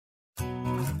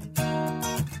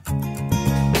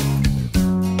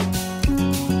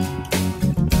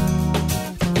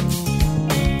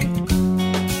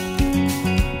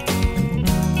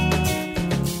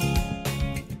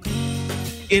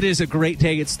It is a great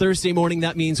day. It's Thursday morning.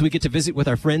 That means we get to visit with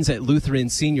our friends at Lutheran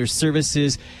Senior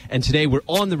Services. And today we're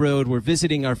on the road. We're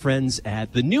visiting our friends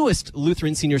at the newest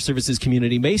Lutheran Senior Services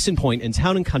community, Mason Point in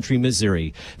Town and Country,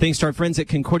 Missouri. Thanks to our friends at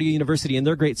Concordia University and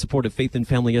their great support of faith and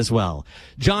family as well.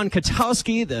 John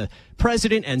Katowski, the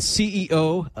president and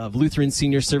CEO of Lutheran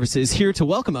Senior Services, here to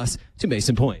welcome us to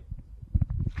Mason Point.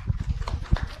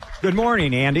 Good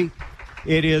morning, Andy.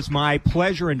 It is my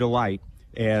pleasure and delight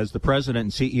as the president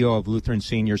and CEO of Lutheran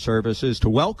Senior Services to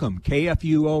welcome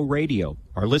KFUO Radio,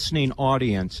 our listening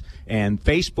audience, and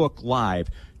Facebook Live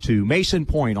to Mason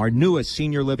Point, our newest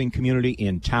senior living community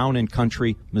in Town and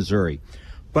Country, Missouri.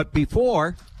 But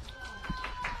before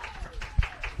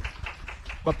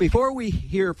we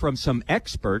hear from some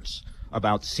experts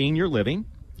about senior living,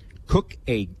 cook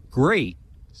a great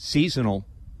seasonal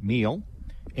meal,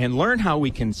 and learn how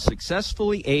we can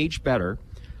successfully age better,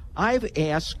 I've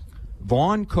asked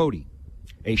Vaughn Cody,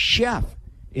 a chef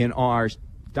in our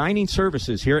dining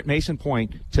services here at Mason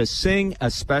Point, to sing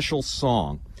a special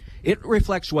song. It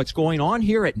reflects what's going on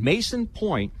here at Mason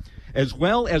Point, as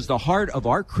well as the heart of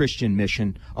our Christian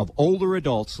mission of older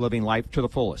adults living life to the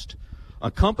fullest.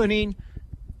 Accompanying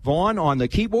Vaughn on the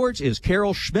keyboards is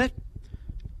Carol Schmidt.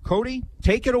 Cody,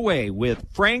 take it away with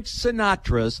Frank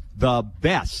Sinatra's "The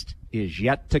Best Is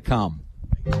Yet to Come."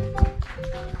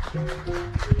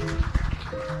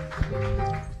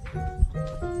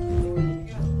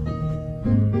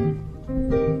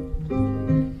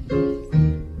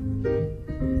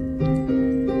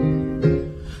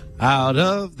 Out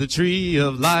of the tree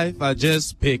of life, I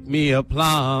just picked me a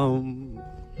plum.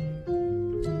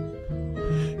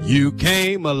 You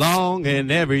came along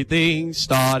and everything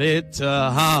started to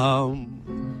hum.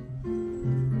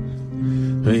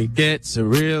 It gets a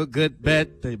real good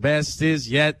bet, the best is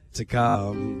yet to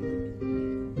come.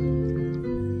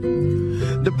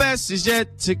 The best is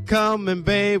yet to come, and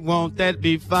babe, won't that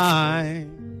be fine?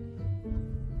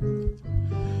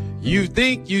 You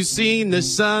think you seen the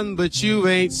sun, but you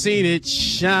ain't seen it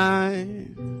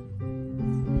shine.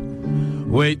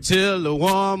 Wait till the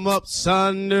warm-up's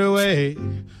underway.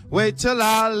 Wait till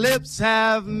our lips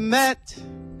have met.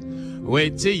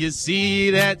 Wait till you see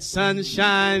that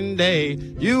sunshine day.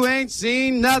 You ain't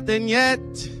seen nothing yet.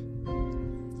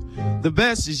 The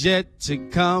best is yet to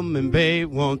come, and babe,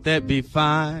 won't that be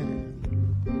fine?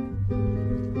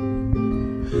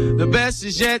 The best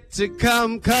is yet to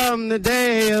come, come the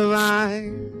day of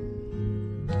mine.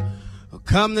 Oh,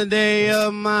 come the day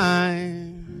of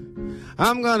mine.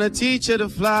 I'm gonna teach you to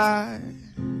fly.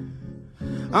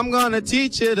 I'm gonna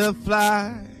teach you to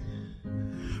fly.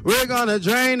 We're gonna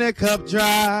drain the cup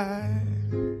dry.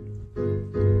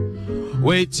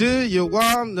 Wait till you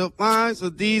warm the vines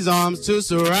with these arms to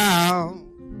surround.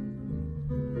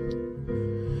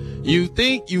 You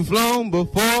think you've flown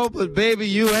before, but baby,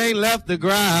 you ain't left the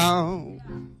ground.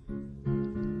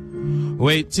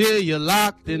 Wait till you're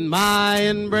locked in my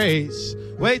embrace.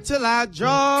 Wait till I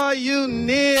draw you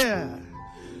near.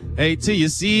 Wait till you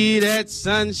see that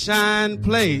sunshine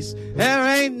place. There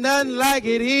ain't nothing like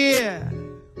it here.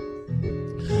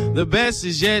 The best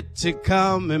is yet to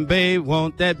come, and babe,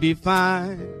 won't that be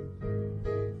fine?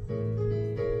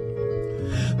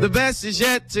 The best is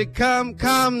yet to come,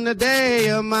 come the day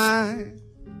of mine.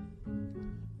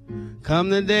 Come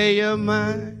the day of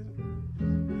mine.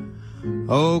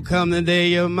 Oh, come the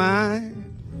day of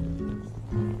mine.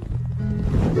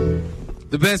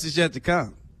 The best is yet to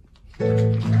come.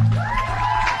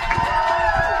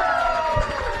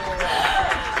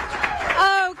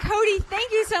 Oh, Cody,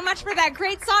 thank you so much for that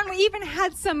great song. We even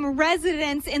had some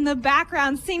residents in the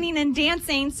background singing and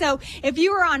dancing. So if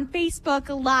you were on Facebook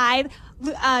Live,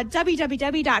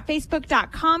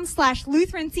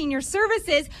 www.facebook.com/Lutheran Senior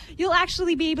Services, you'll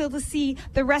actually be able to see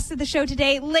the rest of the show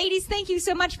today. Ladies, thank you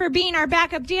so much for being our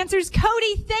backup dancers.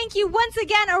 Cody, thank you once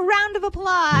again. A round of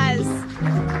applause.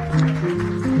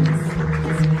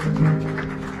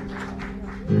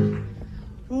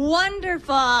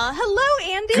 Wonderful.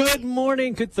 Hello, Andy. Good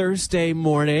morning. Good Thursday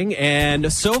morning.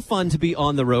 And so fun to be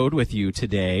on the road with you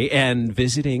today and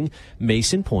visiting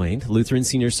Mason Point, Lutheran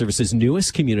Senior Services'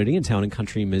 newest community in Town and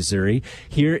Country, Missouri,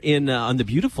 here in on the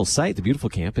beautiful site, the beautiful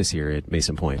campus here at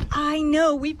Mason Point. I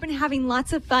know. We've been having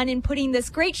lots of fun in putting this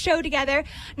great show together,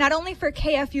 not only for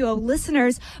KFUO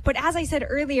listeners, but as I said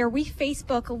earlier, we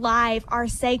Facebook Live our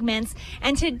segments.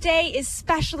 And today is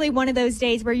especially one of those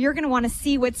days where you're going to want to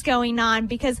see what's going on,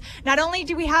 because not only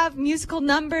do we have musical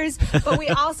numbers, but we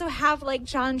also have, like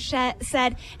John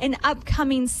said, an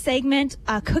upcoming segment,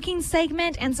 a cooking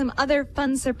segment, and some other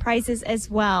fun surprises as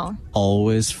well.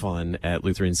 Always fun at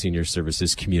Lutheran Senior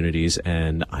Services communities,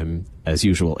 and I'm, as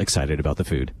usual, excited about the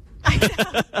food.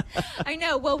 I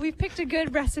know. Well, we've picked a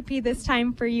good recipe this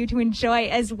time for you to enjoy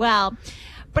as well.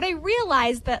 But I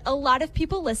realize that a lot of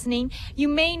people listening, you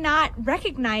may not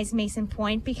recognize Mason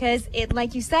Point because it,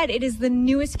 like you said, it is the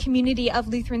newest community of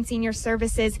Lutheran Senior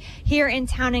Services here in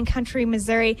Town and Country,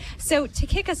 Missouri. So to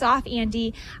kick us off,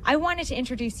 Andy, I wanted to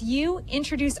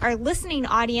introduce our listening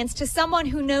audience to someone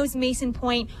who knows Mason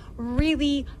Point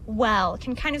really well,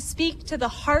 can kind of speak to the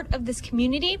heart of this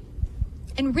community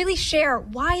and really share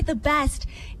why the best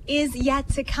is yet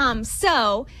to come.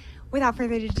 So without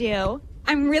further ado,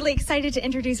 I'm really excited to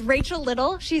introduce Rachel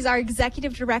Little. She's our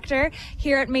executive director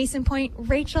here at Mason Point.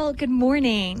 Rachel, good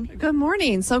morning. Good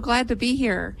morning. So glad to be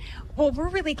here. Well, we're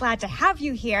really glad to have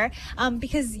you here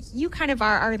because you kind of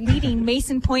are our leading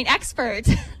Mason Point expert.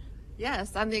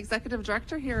 Yes, I'm the executive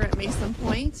director here at Mason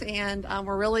Point, and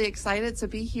we're really excited to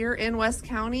be here in West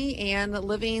County and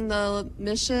living the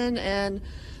mission and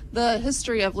the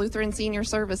history of Lutheran Senior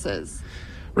Services.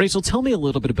 Rachel, tell me a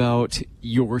little bit about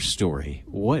your story.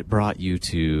 What brought you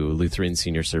to Lutheran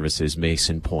Senior Services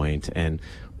Mason Point, and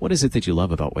what is it that you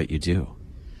love about what you do?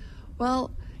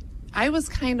 Well, I was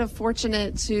kind of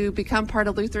fortunate to become part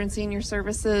of Lutheran Senior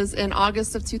Services in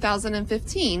August of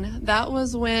 2015. That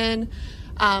was when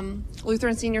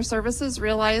Lutheran Senior Services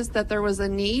realized that there was a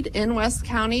need in West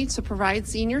County to provide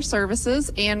senior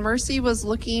services, and Mercy was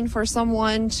looking for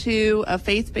someone a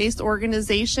faith-based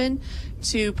organization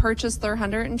to purchase their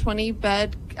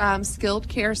 120-bed skilled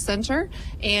care center.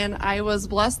 And I was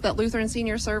blessed that Lutheran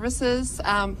Senior Services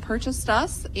purchased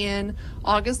us in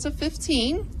August of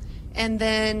 15. And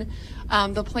then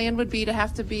the plan would be to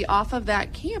have to be off of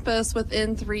that campus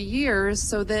within 3 years.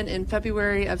 So then in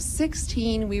February of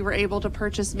 16, we were able to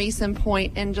purchase Mason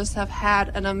Point and just have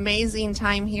had an amazing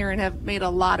time here and have made a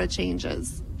lot of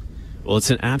changes. Well,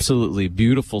 it's an absolutely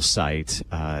beautiful site,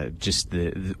 just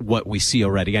what we see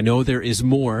already. I know there is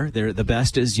more. The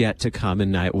best is yet to come,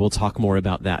 and we'll talk more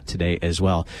about that today as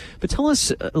well. But tell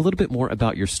us a little bit more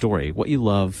about your story, what you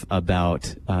love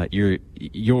about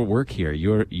your work here,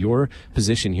 your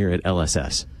position here at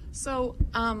LSS. So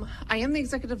I am the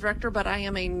executive director, but I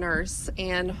am a nurse,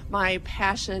 and my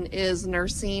passion is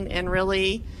nursing and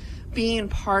really being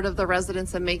part of the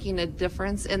residents and making a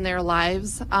difference in their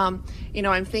lives. I'm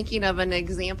thinking of an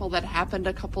example that happened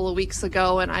a couple of weeks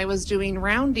ago, and I was doing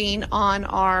rounding on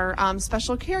our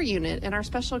special care unit. And our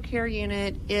special care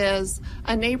unit is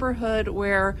a neighborhood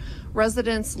where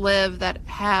residents live that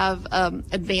have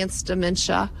advanced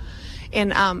dementia.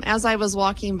 And as I was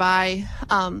walking by,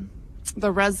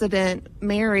 the resident,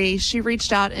 Mary, she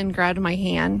reached out and grabbed my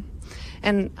hand.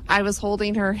 And I was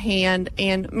holding her hand,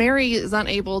 and Mary is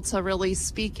unable to really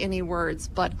speak any words,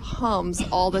 but hums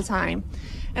all the time.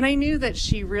 And I knew that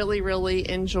she really, really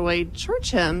enjoyed church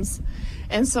hymns.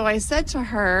 And so I said to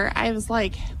her, I was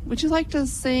like, would you like to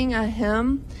sing a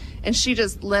hymn? And she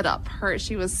just lit up.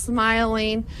 She was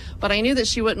smiling, but I knew that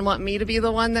she wouldn't want me to be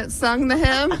the one that sung the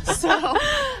hymn. So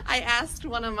I asked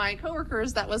one of my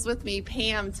coworkers that was with me,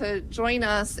 Pam, to join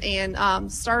us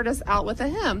and start us out with a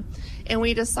hymn. And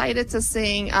we decided to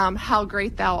sing How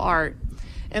Great Thou Art.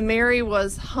 And Mary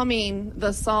was humming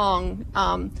the song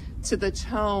to the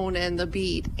tone and the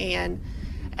beat. And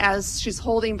as she's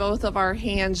holding both of our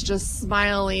hands, just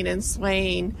smiling and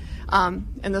swaying,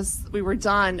 we were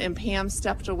done, and Pam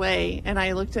stepped away, and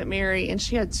I looked at Mary, and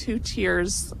she had 2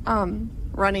 tears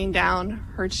running down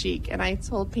her cheek. And I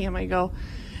told Pam, I go,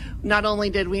 not only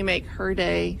did we make her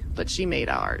day, but she made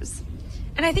ours.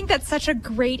 And I think that's such a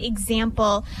great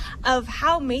example of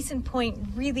how Mason Point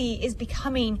really is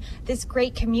becoming this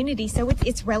great community. So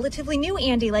it's relatively new,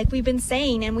 Andy, like we've been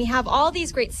saying, and we have all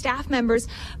these great staff members.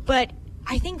 But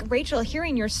I think, Rachel,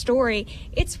 hearing your story,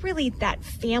 it's really that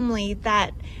family,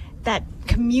 that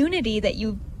community that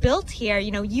you built here,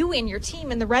 you and your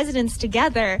team and the residents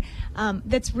together,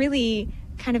 that's really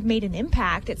kind of made an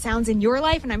impact, it sounds, in your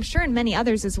life, and I'm sure in many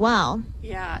others as well.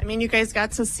 Yeah, you guys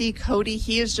got to see Cody.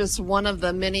 He is just one of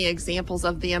the many examples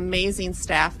of the amazing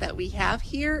staff that we have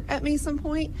here at Mason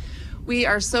Point. We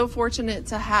are so fortunate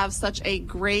to have such a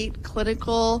great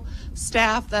clinical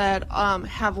staff that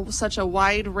have such a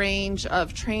wide range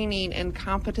of training and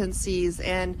competencies.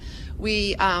 And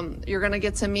you're going to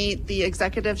get to meet the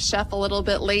executive chef a little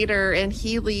bit later, and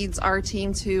he leads our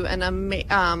team to an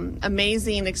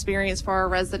amazing experience for our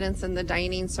residents in the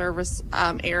dining service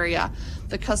area.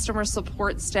 The customer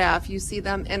support staff, you see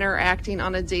them interacting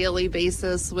on a daily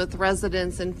basis with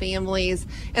residents and families,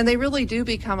 and they really do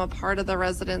become a part of the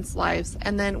residents' lives. lives.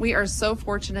 And then we are so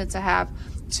fortunate to have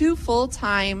 2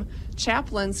 full-time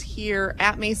chaplains here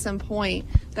at Mason Point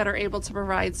that are able to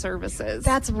provide services.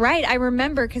 That's right. I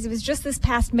remember because it was just this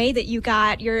past May that you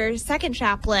got your second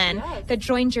chaplain that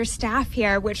joined your staff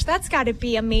here, which that's got to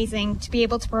be amazing to be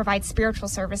able to provide spiritual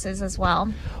services as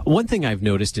well. One thing I've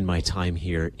noticed in my time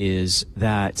here is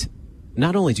that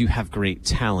not only do you have great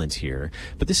talent here,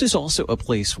 but this is also a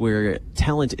place where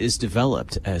talent is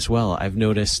developed as well. I've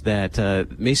noticed that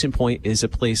Mason Point is a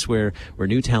place where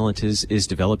new talent is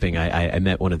developing. I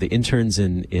met one of the interns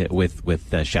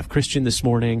with Chef Christian this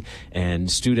morning,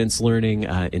 and students learning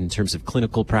in terms of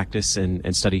clinical practice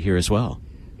and study here as well.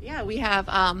 Yeah, we have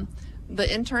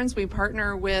the interns. We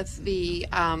partner with the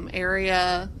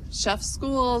area chef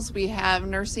schools. We have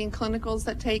nursing clinicals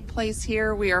that take place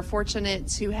here. We are fortunate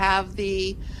to have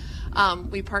we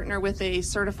partner with a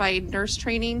certified nurse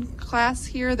training class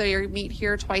here. They meet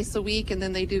here twice a week, and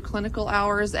then they do clinical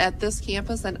hours at this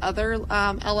campus and other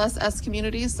LSS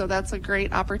communities. So that's a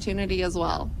great opportunity as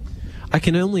well. I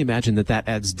can only imagine that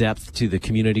adds depth to the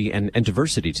community and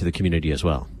diversity to the community as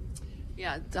well.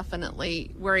 Yeah,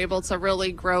 definitely. We're able to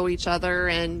really grow each other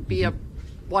and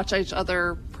watch each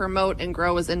other promote and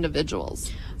grow as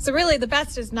individuals. So really the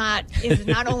best is not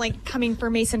only coming for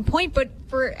Mason Point, but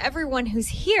for everyone who's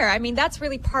here. I mean, that's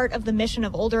really part of the mission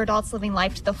of Older Adults Living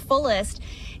Life to the Fullest.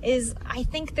 Is I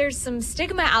think there's some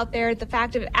stigma out there, the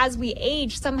fact of as we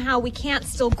age, somehow we can't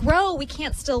still grow, we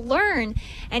can't still learn.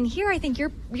 And here I think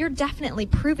you're definitely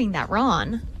proving that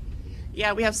wrong.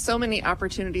 Yeah, we have so many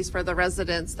opportunities for the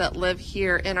residents that live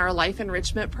here in our life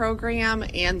enrichment program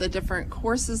and the different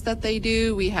courses that they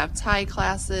do. We have Thai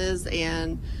classes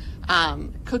and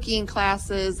cooking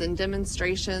classes and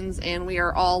demonstrations, and we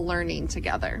are all learning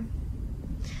together.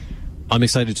 I'm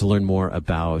excited to learn more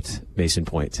about Mason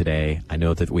Point today. I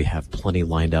know that we have plenty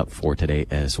lined up for today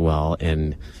as well,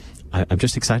 and I'm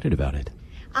just excited about it.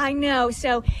 I know.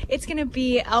 So it's going to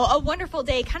be a wonderful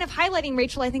day, kind of highlighting,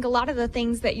 Rachel, I think a lot of the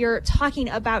things that you're talking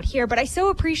about here. But I so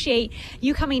appreciate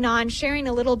you coming on, sharing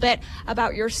a little bit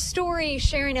about your story,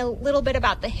 sharing a little bit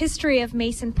about the history of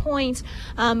Mason Point.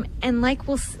 And like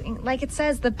it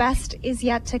says, the best is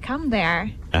yet to come there.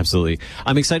 Absolutely.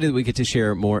 I'm excited that we get to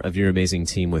share more of your amazing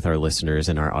team with our listeners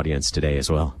and our audience today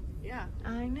as well. Yeah.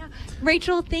 I know.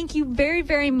 Rachel, thank you very,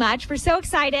 very much. We're so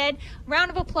excited. Round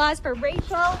of applause for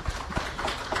Rachel.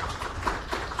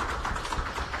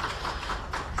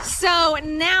 So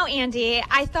now, Andy,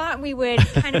 I thought we would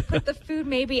kind of put the food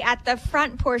maybe at the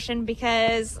front portion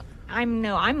because I'm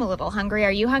a little hungry.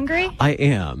 Are you hungry? I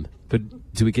am.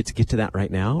 But do we get to that right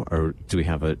now, or do we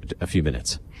have a few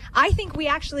minutes? I think we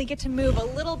actually get to move a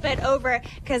little bit over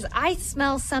because I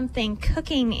smell something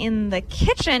cooking in the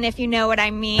kitchen, if you know what I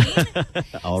mean.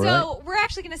 All so right. we're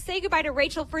actually going to say goodbye to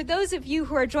Rachel. For those of you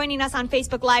who are joining us on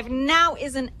Facebook Live, now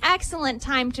is an excellent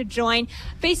time to join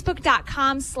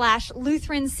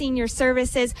Facebook.com/Lutheran Senior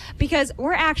Services because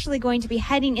we're actually going to be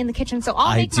heading in the kitchen. So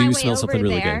I'll make my way smell over something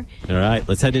really there. good. All right,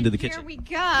 let's head into the kitchen. Here we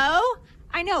go.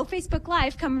 I know, Facebook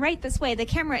Live, come right this way. The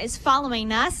camera is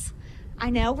following us. I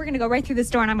know, we're going to go right through this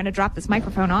door, and I'm going to drop this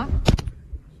microphone off.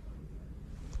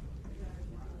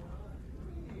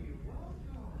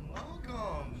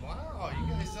 Welcome. Wow, you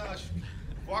guys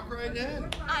walk right in.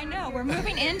 I know, we're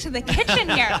moving into the kitchen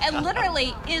here, and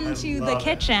literally into the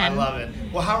kitchen. I love it.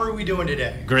 Well, how are we doing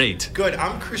today? Great. Good.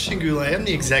 I'm Christian Goulet. I'm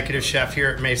the executive chef here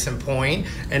at Mason Point,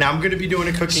 and I'm going to be doing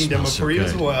a cooking demo so for you good.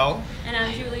 as well. And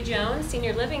I'm Julie Jones,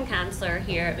 Senior Living Counselor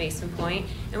here at Mason Point,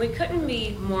 and we couldn't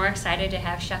be more excited to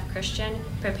have Chef Christian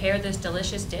prepare this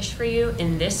delicious dish for you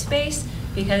in this space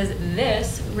because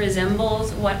this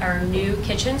resembles what our new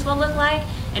kitchens will look like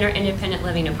in our independent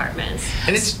living apartments.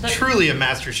 And it's truly a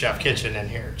master chef kitchen in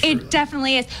here. Truly. It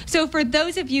definitely is. So for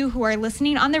those of you who are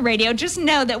listening on the radio, just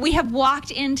know that we have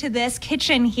walked into this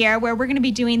kitchen here where we're going to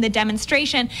be doing the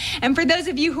demonstration. And for those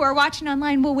of you who are watching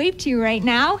online, we'll wave to you right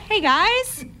now. Hey,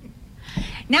 guys.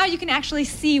 Now you can actually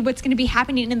see what's going to be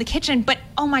happening in the kitchen. But,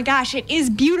 oh, my gosh, it is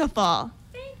beautiful.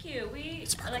 Thank you. We,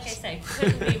 like I said,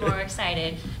 couldn't be more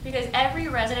excited because every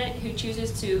resident who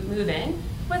chooses to move in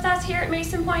with us here at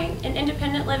Mason Point in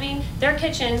independent living, their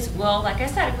kitchens will, like I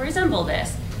said, resemble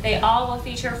this. They all will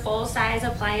feature full-size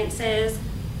appliances,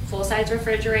 full-size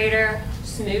refrigerator,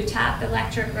 smooth top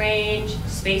electric range,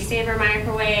 space saver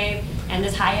microwave, and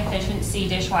this high-efficiency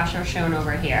dishwasher shown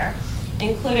over here.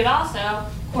 Included also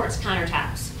quartz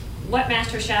countertops. What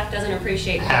master chef doesn't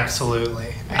appreciate quartz?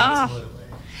 Absolutely. Absolutely.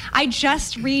 I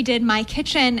just redid my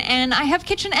kitchen, and I have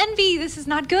kitchen envy. This is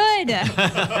not good.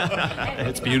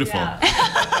 That's beautiful. I'm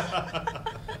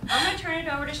going to turn it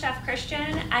over to Chef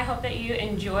Christian. I hope that you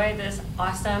enjoy this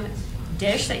awesome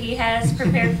dish that he has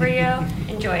prepared for you.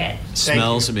 Enjoy it.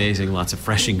 Smells amazing. Lots of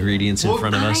fresh ingredients in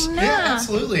front of us. Yeah,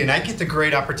 absolutely. And I get the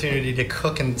great opportunity to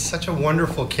cook in such a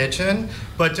wonderful kitchen.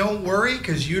 But don't worry,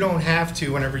 because you don't have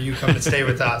to whenever you come to stay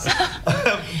with us.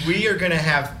 We are going to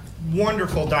have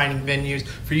wonderful dining venues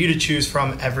for you to choose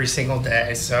from every single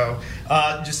day. So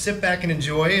just sit back and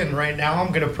enjoy. And right now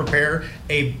I'm going to prepare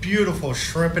a beautiful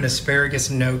shrimp and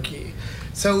asparagus gnocchi.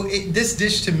 So this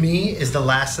dish to me is the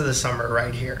last of the summer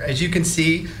right here. As you can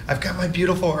see, I've got my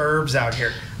beautiful herbs out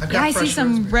here. I see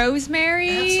some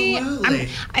rosemary. Absolutely.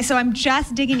 So I'm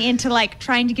just digging into like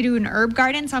trying to do an herb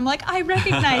garden. So I'm like, I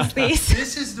recognize these.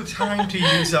 This is the time to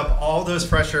use up all those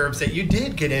fresh herbs that you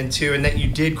did get into and that you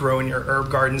did grow in your herb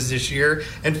gardens this year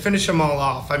and finish them all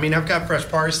off. I mean, I've got fresh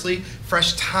parsley,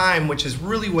 fresh thyme, which is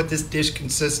really what this dish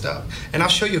consists of. And I'll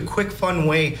show you a quick, fun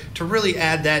way to really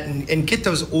add that and get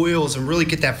those oils and really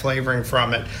get that flavoring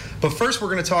from it. But first, we're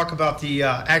going to talk about the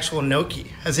actual gnocchi.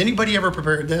 Has anybody ever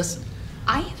prepared this?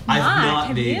 I've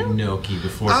not made gnocchi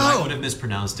before, but I would have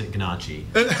mispronounced it gnocchi.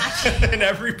 And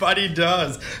everybody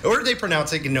does. Or they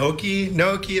pronounce it gnocchi.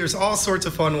 There's all sorts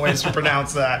of fun ways to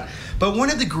pronounce that. But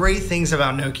one of the great things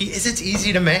about gnocchi is it's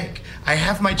easy to make. I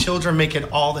have my children make it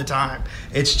all the time.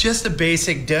 It's just a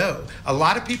basic dough. A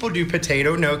lot of people do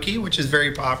potato gnocchi, which is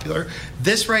very popular.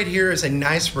 This right here is a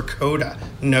nice ricotta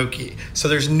gnocchi. So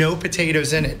there's no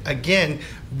potatoes in it. Again,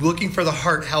 looking for the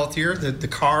heart healthier, the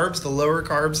carbs, the lower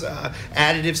carbs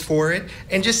additives for it,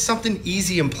 and just something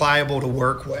easy and pliable to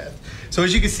work with. So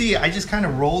as you can see, I just kind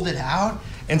of rolled it out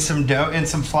and some dough and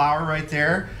some flour right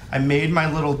there. I made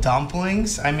my little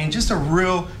dumplings. I mean, just a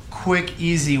real quick,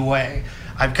 easy way.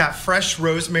 I've got fresh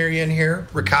rosemary in here,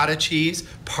 ricotta cheese,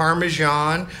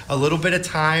 Parmesan, a little bit of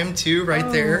thyme too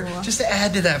right there, just to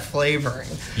add to that flavoring.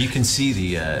 You can see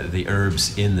the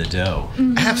herbs in the dough.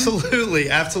 Mm-hmm.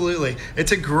 Absolutely.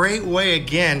 It's a great way,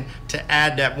 again, to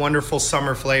add that wonderful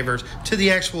summer flavors to the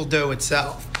actual dough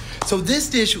itself. So this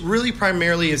dish really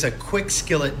primarily is a quick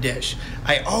skillet dish.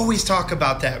 I always talk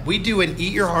about that. We do an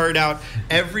Eat Your Heart Out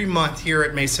every month here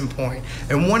at Mason Point.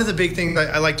 And one of the big things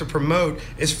I like to promote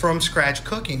is from scratch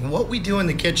cooking, what we do in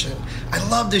the kitchen. I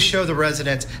love to show the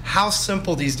residents how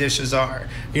simple these dishes are.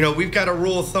 You know, we've got a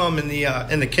rule of thumb in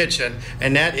the kitchen,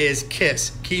 and that is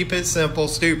KISS. Keep it simple,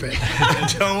 stupid.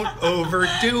 And don't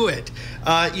overdo it.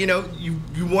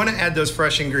 You want to add those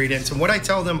fresh ingredients. And what I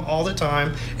tell them all the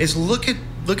time is look at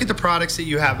the products that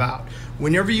you have out.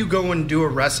 Whenever you go and do a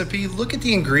recipe, look at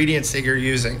the ingredients that you're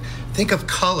using. Think of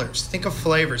colors, think of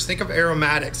flavors, think of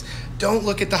aromatics. Don't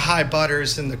look at the high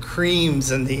butters and the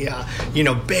creams and the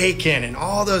bacon and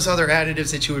all those other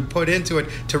additives that you would put into it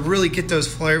to really get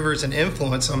those flavors and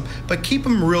influence them. But keep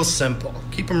them real simple.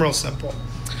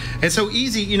 And so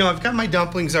easy, I've got my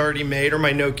dumplings already made or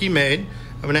my gnocchi made.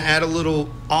 I'm going to add a little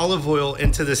olive oil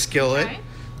into the skillet. Okay.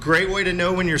 Great way to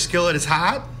know when your skillet is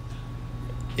hot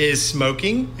is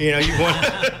smoking. You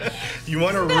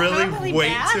want to really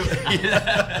wait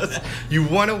you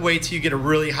want to wait till you get a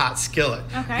really hot skillet.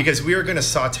 Okay. Because we are going to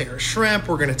saute our shrimp,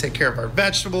 we're going to take care of our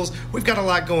vegetables. We've got a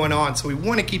lot going on, so we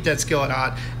want to keep that skillet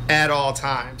hot at all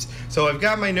times. So I've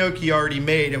got my gnocchi already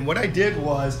made, and what I did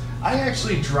was I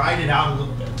actually dried it out a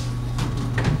little bit.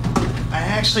 I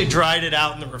actually dried it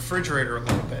out in the refrigerator a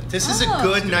little bit. This is a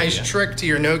good, nice trick to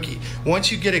your gnocchi.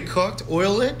 Once you get it cooked,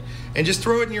 oil it, and just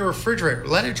throw it in your refrigerator.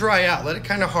 Let it dry out. Let it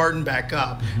kind of harden back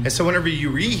up. Mm-hmm. And so whenever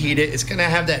you reheat it, it's going to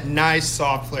have that nice,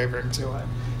 soft flavoring to it.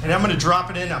 And I'm going to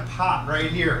drop it in a pot right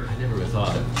here. I never would have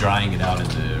thought of drying it out in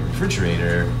the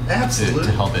refrigerator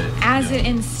to help it. As it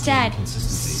instead.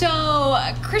 Consistency. So,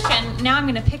 Christian, now I'm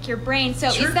going to pick your brain. So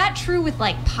is that true with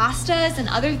like pastas and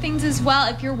other things as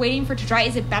well? If you're waiting for it to dry,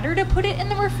 is it better to put it in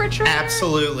the refrigerator?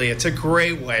 Absolutely. It's a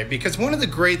great way because one of the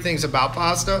great things about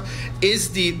pasta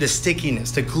is the stickiness,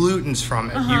 the glutens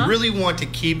from it. You really want to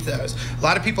keep those. A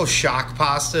lot of people shock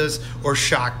pastas or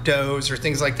shock doughs or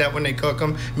things like that when they cook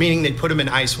them, meaning they put them in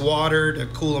ice water to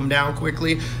cool them down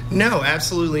quickly. No,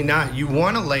 absolutely not. You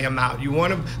want to lay them out. You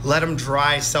want to let them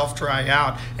dry, self-dry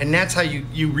out, and that's how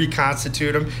you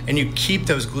reconstitute them, and you keep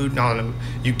those gluten on them.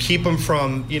 You keep them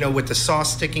from, with the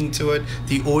sauce sticking to it,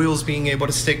 the oils being able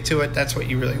to stick to it. That's what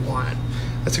you really want.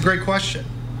 That's a great question.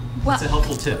 Well, that's a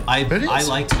helpful tip. I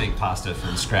like to make pasta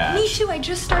from scratch. Me too. I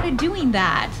just started doing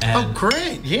that. And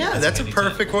great. Yeah, that's a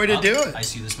perfect way to do it. I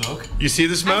see the smoke. You see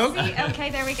the smoke?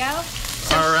 Okay, there we go.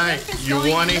 So all right. You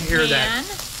want to hear that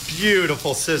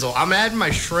beautiful sizzle. I'm adding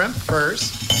my shrimp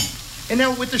first. And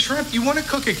now with the shrimp, you want to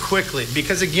cook it quickly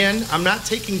because, again, I'm not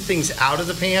taking things out of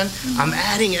the pan. I'm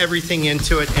adding everything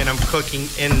into it, and I'm cooking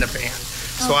in the pan.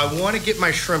 So I want to get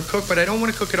my shrimp cooked, but I don't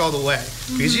want to cook it all the way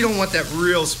because you don't want that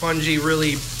real spongy,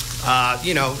 really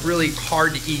really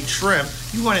hard to eat shrimp.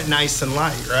 You want it nice and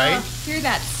light, right? Hear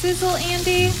that sizzle,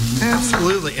 Andy?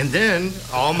 Absolutely. And then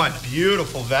all my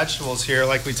beautiful vegetables here,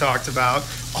 like we talked about,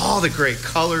 all the great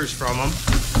colors from them.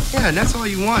 Yeah, and that's all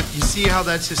you want. You see how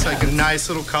that's just like a nice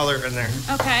little color in there.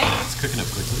 Okay. It's cooking up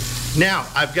quickly. Now,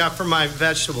 I've got for my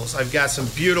vegetables, I've got some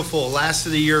beautiful last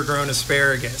of the year grown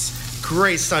asparagus.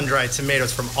 Great sun-dried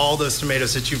tomatoes from all those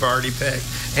tomatoes that you've already picked.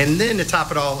 And then to top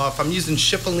it all off, I'm using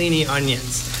Cipollini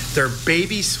onions. They're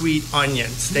baby sweet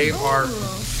onions. They are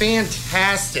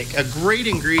fantastic, a great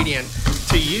ingredient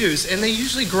to use, and they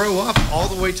usually grow up all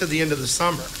the way to the end of the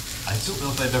summer. I don't know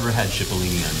if I've ever had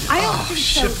Cipollini onions. I don't think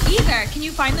so either. Can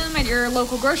you find them at your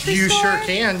local grocery store? You sure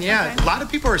can, yeah. Okay. A lot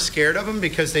of people are scared of them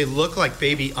because they look like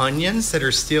baby onions that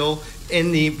are still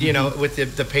in the, with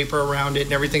the paper around it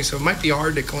and everything, so it might be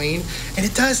hard to clean. And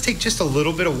it does take just a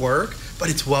little bit of work, but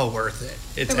it's well worth it.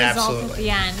 It's the result absolutely.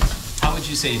 at the end. How would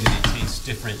you say that it tastes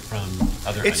different from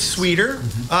other onions? It's sweeter.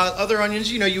 Other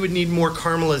onions, you would need more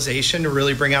caramelization to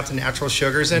really bring out the natural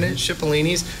sugars in it.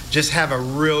 Cipolinis just have a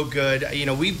real good,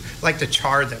 we like to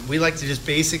char them. We like to just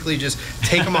basically just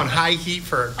take them on high heat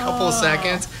for a couple of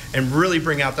seconds and really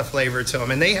bring out the flavor to them.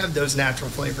 And they have those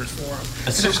natural flavors for them.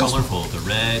 It's so colorful. The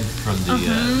red from the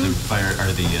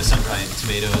sun-dried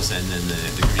tomatoes, and then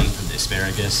the green from the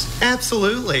asparagus.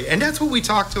 Absolutely. And that's what we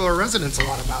talk to our residents a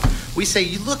lot about. We say,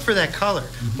 you look for that color.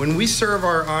 When we serve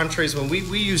our entrees, when we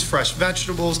use fresh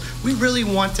vegetables, we really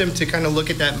want them to kind of look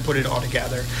at that and put it all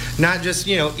together. Not just,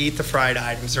 eat the fried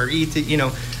items or eat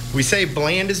the, we say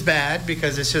bland is bad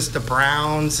because it's just the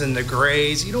browns and the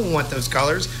grays. You don't want those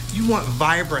colors. You want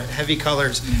vibrant, heavy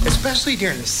colors, especially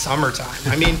during the summertime.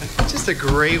 I mean, just a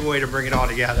great way to bring it all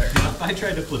together. If I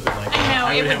tried to flip it like that,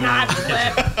 I know, it would not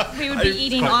flip. We would be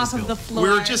eating off of the floor. We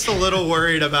were just a little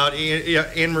worried about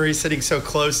Anne-Marie sitting so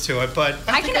close to it, but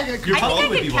I think I could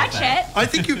catch it. I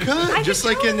think you could. I just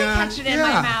could like in catch it in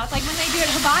my mouth, like when they do it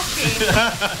hibachi.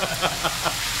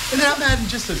 And then I'm adding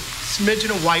just a smidgen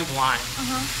of white wine.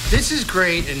 This is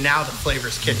great, and now the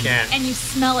flavors kick in. And you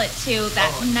smell it too,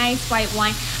 that nice white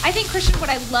wine. I think, Christian, what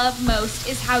I love most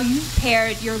is how you've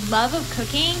paired your love of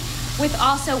cooking with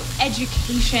also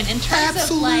education in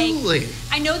terms of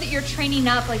I know that you're training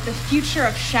up like the future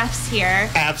of chefs here.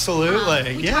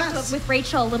 Absolutely, we talked with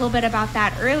Rachel a little bit about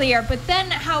that earlier, but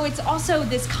then how it's also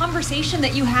this conversation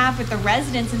that you have with the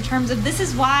residents in terms of this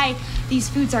is why these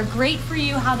foods are great for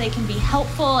you, how they can be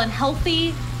helpful and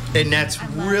healthy. And that's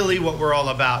really what we're all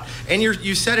about. And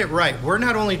you said it right. We're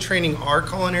not only training our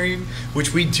culinary,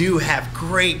 which we do have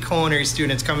great culinary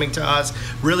students coming to us,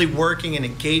 really working and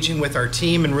engaging with our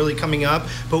team and really coming up,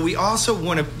 but we also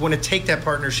want to take that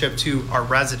partnership to our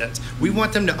residents. We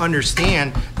want them to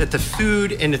understand that the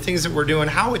food and the things that we're doing,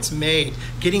 how it's made,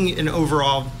 getting an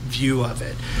overall view of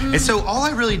it. And so all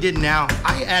I really did now,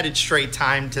 I added straight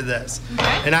thyme to this.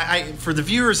 And I for the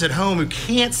viewers at home who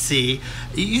can't see,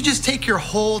 you just take your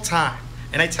whole time.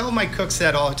 And I tell my cooks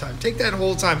that all the time. Take that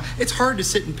whole time. It's hard to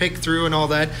sit and pick through and all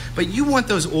that, but you want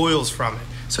those oils from it.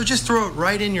 So just throw it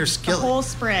right in your skillet. The whole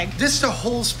sprig. Just a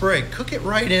whole sprig. Cook it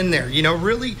right in there.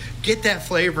 Really get that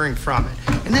flavoring from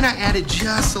it. And then I added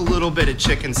just a little bit of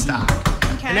chicken stock.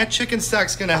 And that chicken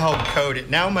stock's gonna help coat it.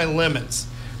 Now my lemons.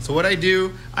 So what I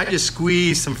do, I just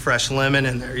squeeze some fresh lemon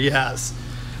in there, yes.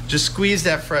 Just squeeze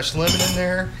that fresh lemon in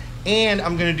there, and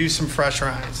I'm gonna do some fresh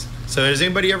rinds. So has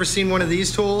anybody ever seen one of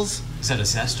these tools? Is that a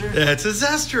zester? It's a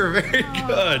zester, very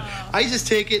good. I just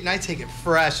take it and I take it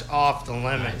fresh off the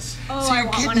lemon. Nice. Oh, so I you're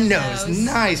want getting one of those.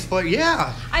 nice flavor.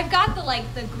 Yeah. I've got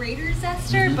the grater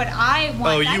zester, but I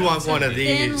want you want one of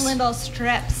thin these. little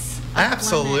strips.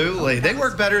 Absolutely. They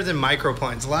work better than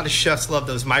microplanes. A lot of chefs love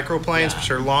those microplanes,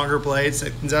 which are longer blades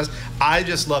that can zest. I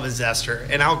just love a zester,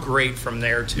 and I'll grate from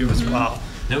there too as well.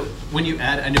 Now,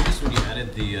 I noticed when you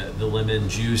added the lemon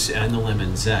juice and the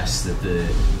lemon zest that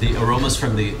the aromas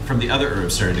from the other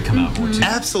herbs started to come out more too.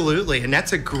 Absolutely, and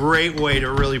that's a great way to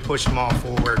really push them all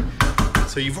forward.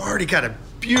 So you've already got a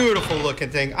beautiful looking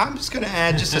thing. I'm just going to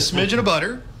add just a smidgen of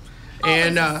butter.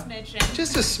 And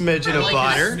just a smidgen of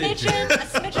butter. A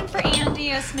smidgen for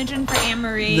Andy, a smidgen for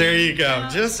Anne-Marie. There you go.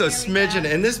 Just a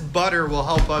smidgen. And this butter will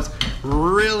help us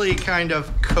really kind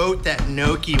of coat that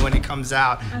gnocchi when it comes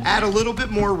out. Add a little bit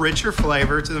more richer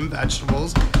flavor to the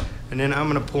vegetables. And then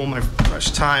I'm going to pull my fresh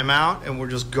thyme out, and we'll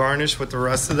just garnish with the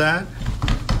rest of that.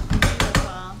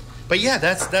 But yeah,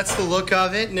 that's the look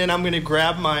of it. And then I'm going to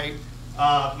grab my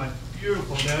my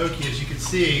beautiful gnocchi, as you can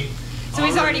see. So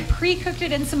he's already pre-cooked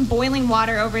it in some boiling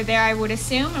water over there, I would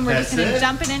assume, and we're just going to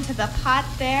dump it into the pot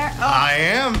there. Oh. I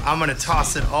am. I'm going to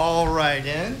toss it all right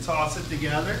in. Toss it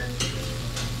together.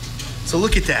 So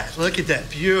look at that. Look at that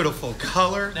beautiful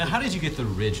color. Now, how did you get the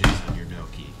ridges on your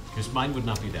gnocchi? Because mine would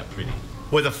not be that pretty.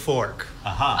 With a fork.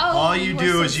 Aha. Oh, All you are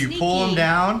do so is you pull them sneaky.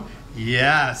 down.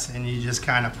 Yes, and you just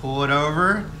kind of pull it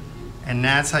over. And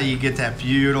that's how you get that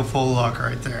beautiful look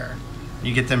right there.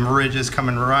 You get them ridges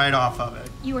coming right off of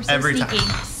it. You are so every sneaky.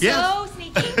 time. So Yes.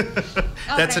 sneaky.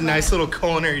 That's I a love nice it. little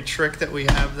culinary trick that we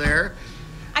have there.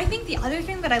 I think the other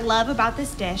thing that I love about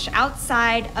this dish,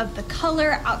 outside of the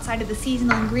color, outside of the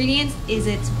seasonal ingredients, is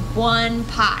it's one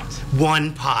pot.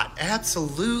 One pot,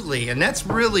 absolutely. And that's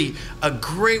really a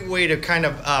great way to kind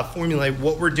of formulate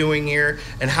what we're doing here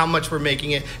and how much we're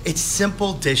making it. It's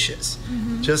simple dishes.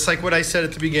 Just like what I said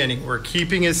at the beginning, we're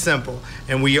keeping it simple.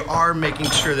 And we are making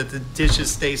sure that the dishes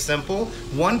stay simple.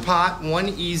 One pot, one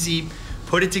easy,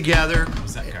 put it together.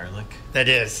 Is that garlic? That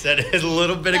is a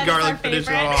little bit That of is our garlic finish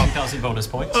favorite. off. 2,000 bonus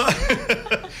points.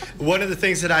 One of the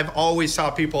things that I've always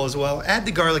taught people as well, add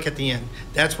the garlic at the end.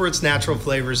 That's where its natural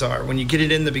flavors are. When you get it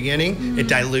in the beginning, it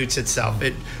dilutes itself.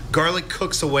 Garlic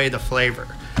cooks away the flavor.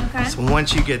 Okay. So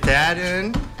once you get that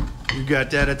in, you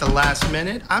got that at the last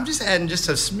minute. I'm just adding just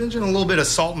a smidgen, a little bit of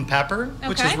salt and pepper,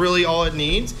 which is Okay. really all it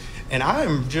needs. And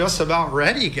I'm just about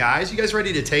ready, guys. You guys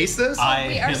ready to taste this? I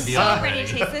We are am so beyond ready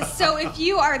to taste this. So if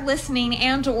you are listening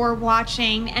and or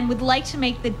watching and would like to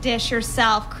make the dish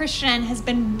yourself, Christian has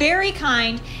been very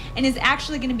kind and is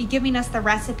actually going to be giving us the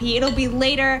recipe. It'll be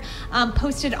later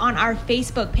posted on our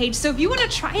Facebook page. So if you want to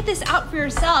try this out for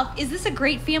yourself, is this a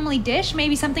great family dish?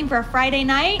 Maybe something for a Friday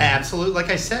night? Absolutely. Like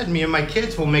I said, me and my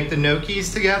kids will make the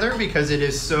gnocchis together because it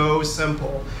is so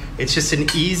simple. It's just an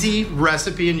easy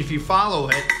recipe, and if you follow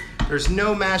it, there's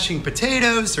no mashing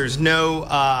potatoes. There's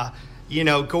no,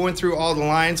 going through all the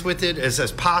lines with it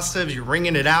as pasta. You're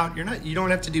wringing it out. You don't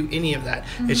have to do any of that.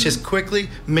 It's just quickly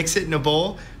mix it in a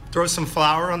bowl. Throw some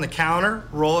flour on the counter,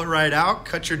 roll it right out,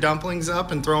 cut your dumplings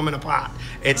up, and throw them in a pot.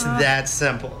 It's that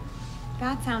simple.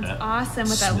 That sounds awesome.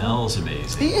 With that Smells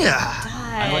amazing. Yeah.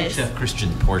 I like Chef Christian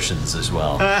portions as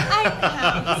well.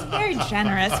 I know. He's very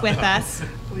generous with us.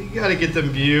 Well, you got to get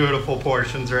them beautiful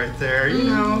portions right there, you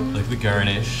know. Like the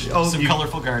garnish. Oh, Some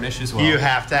colorful garnish as well. You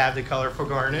have to have the colorful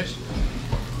garnish.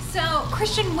 So,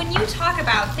 Christian, when you talk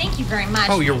about, thank you very much.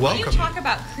 Oh, you're When you welcome. talk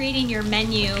about creating your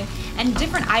menu and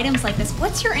different items like this,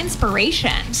 what's your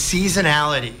inspiration?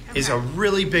 Seasonality is a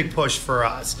really big push for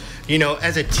us. You know,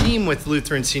 as a team with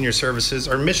Lutheran Senior Services,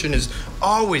 our mission is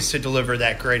always to deliver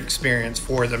that great experience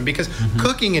for them, because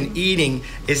cooking and eating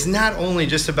is not only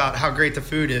just about how great the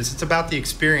food is, it's about the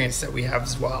experience that we have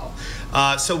as well.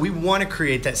 So we want to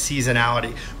create that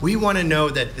seasonality. We want to know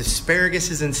that the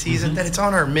asparagus is in season, that it's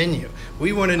on our menu.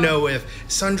 We want to know if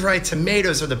sun-dried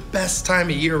tomatoes are the best time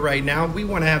of year right now. We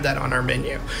want to have that on our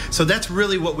menu. So that's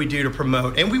really what we do to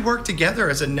promote. And we work together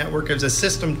as a network, as a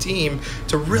system team,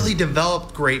 to really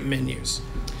develop great menus.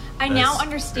 I now That's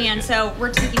understand, very so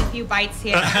we're taking a few bites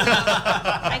here.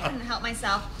 I couldn't help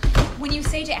myself. When you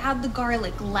say to add the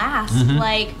garlic last,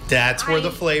 like... That's where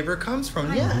the flavor comes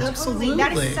from. Yeah, Totally. absolutely.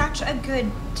 That is such a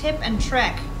good tip and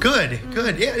trick. Good.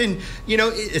 Yeah, and you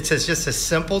know, it's just a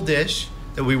simple dish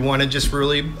that we want to just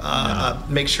really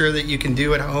make sure that you can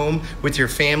do at home with your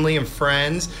family and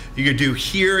friends. You could do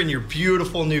here in your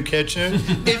beautiful new kitchen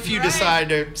if you right. decide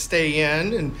to stay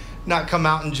in and not come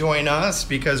out and join us,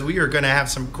 because we are going to have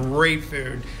some great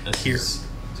food This here. is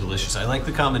delicious. I like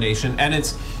the combination, and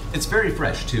it's very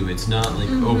fresh too. It's not like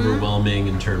overwhelming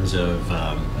in terms of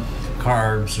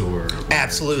carbs or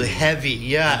Absolutely heavy,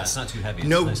 yes. it's not too heavy. It's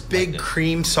No nice big light.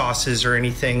 cream sauces or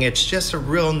anything. It's just a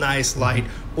real nice light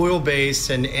oil base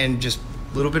and just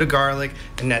a little bit of garlic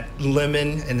and that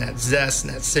lemon and that zest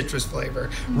and that citrus flavor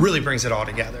really brings it all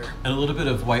together. And a little bit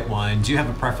of white wine. Do you have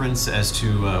a preference as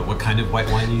to what kind of white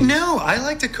wine you use? No, I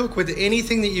like to cook with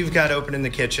anything that you've got open in the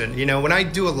kitchen. You know, when I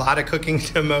do a lot of cooking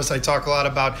demos, I talk a lot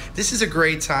about this is a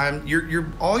great time.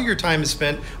 All your time is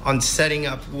spent on setting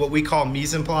up what we call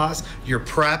mise en place, your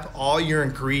prep, all your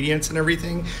ingredients and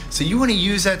everything. So you want to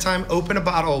use that time, open a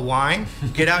bottle of wine,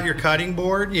 get out your cutting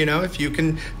board, you know, if you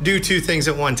can do two things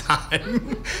at one time.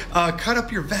 Cut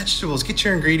up your vegetables, get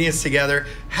your ingredients together,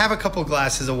 have a couple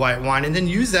glasses of white wine, and then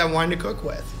use that wine to cook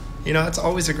with. You know, it's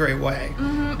always a great way.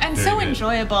 And Very so good.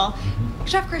 enjoyable.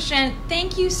 Chef Christian,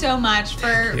 thank you so much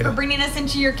for you. bringing us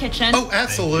into your kitchen. Oh,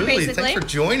 absolutely. Basically. Thanks for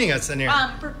joining us in here.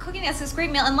 For cooking us this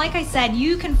great meal. And like I said,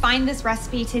 you can find this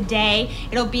recipe today.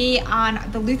 It'll be on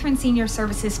the Lutheran Senior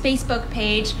Services Facebook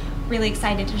page. Really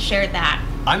excited to share that.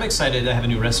 I'm excited to have a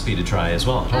new recipe to try as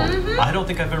well at home. I don't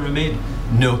think I've ever made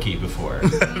gnocchi before.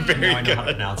 Now I know how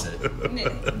to pronounce it.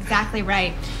 Exactly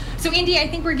right. So, Andy, I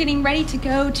think we're getting ready to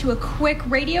go to a quick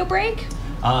radio break.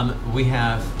 Don't we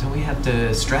have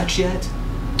to stretch yet?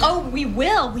 Oh, we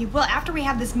will. After we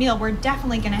have this meal, we're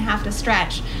definitely going to have to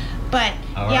stretch.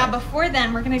 But before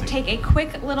then, we're going to take a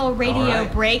quick little radio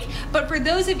break. But for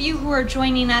those of you who are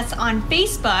joining us on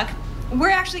Facebook, we're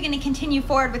actually going to continue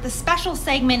forward with a special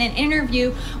segment and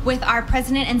interview with our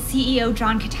president and CEO,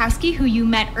 John Katowski, who you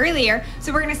met earlier.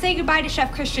 So we're going to say goodbye to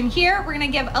Chef Christian here. We're going to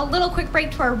give a little quick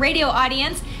break to our radio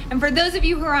audience. And for those of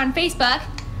you who are on Facebook,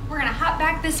 we're going to hop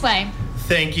back this way.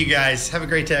 Thank you, guys. Have a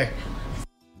great day.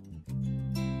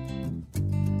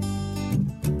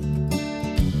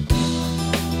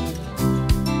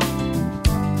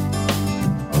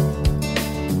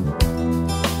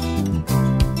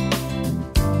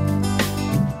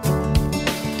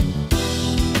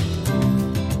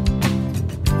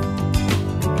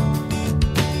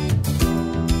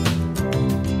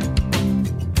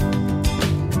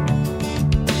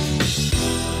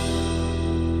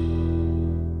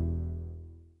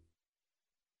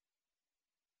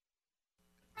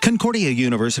 Concordia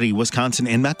University, Wisconsin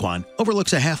in Mequon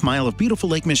overlooks a half-mile of beautiful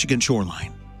Lake Michigan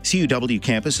shoreline. CUW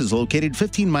campus is located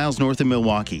 15 miles north of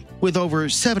Milwaukee, with over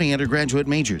 70 undergraduate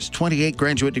majors, 28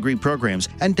 graduate degree programs,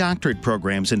 and doctorate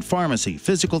programs in pharmacy,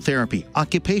 physical therapy,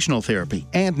 occupational therapy,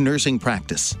 and nursing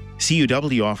practice.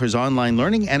 CUW offers online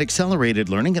learning and accelerated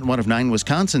learning at one of 9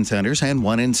 Wisconsin centers and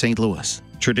 1 in St. Louis.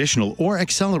 Traditional or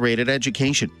accelerated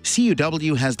education,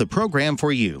 CUW has the program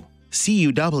for you.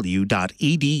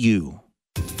 CUW.edu.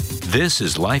 This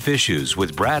is Life Issues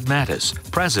with Brad Mattis,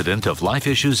 president of Life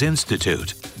Issues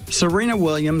Institute. Serena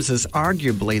Williams is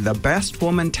arguably the best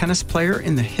woman tennis player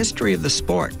in the history of the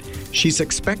sport. She's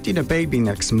expecting a baby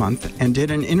next month and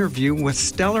did an interview with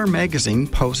Stellar magazine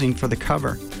posing for the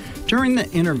cover. During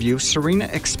the interview, Serena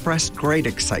expressed great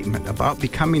excitement about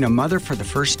becoming a mother for the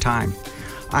first time.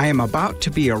 "I am about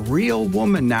to be a real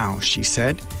woman now," she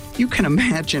said. You can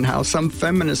imagine how some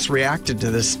feminists reacted to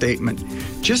this statement.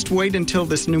 Just wait until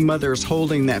this new mother is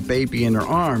holding that baby in her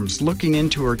arms, looking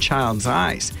into her child's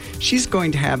eyes. She's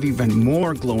going to have even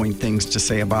more glowing things to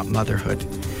say about motherhood.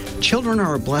 Children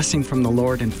are a blessing from the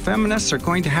Lord, and feminists are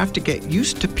going to have to get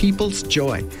used to people's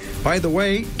joy. By the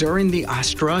way, during the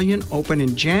Australian Open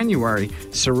in January,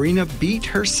 Serena beat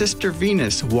her sister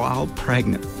Venus while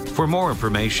pregnant. For more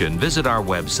information, visit our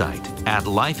website at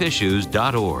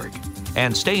lifeissues.org.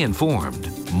 And stay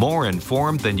informed, more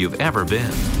informed than you've ever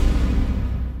been.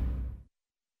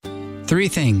 3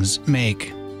 things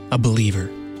make a believer: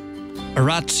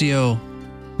 oratio,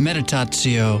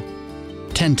 meditatio,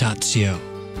 tentatio.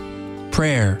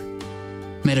 Prayer,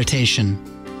 meditation,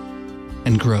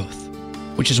 and growth.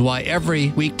 Which is why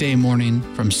every weekday morning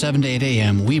from 7 to 8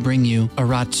 a.m. we bring you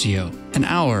Oratio, an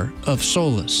hour of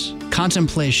solace,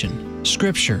 contemplation,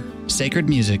 scripture, sacred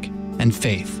music, and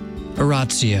faith.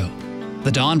 Oratio.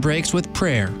 The dawn breaks with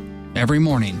prayer every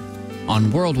morning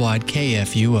on Worldwide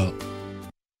KFUO.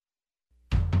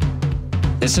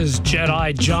 This is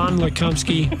Jedi John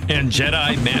Lekumsky and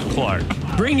Jedi Matt Clark.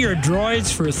 Bring your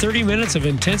droids for 30 minutes of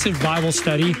intensive Bible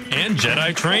study and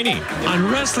Jedi training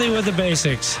on Wrestling with the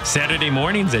Basics. Saturday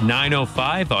mornings at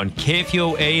 9:05 on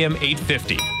KFUO AM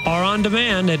 850. Or on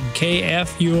demand at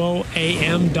kfuoam.org.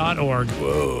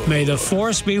 Whoa. May the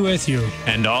Force be with you.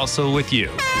 And also with you.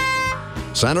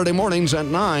 Saturday mornings at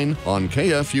 9 on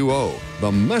KFUO,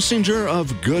 the messenger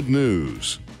of good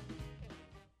news.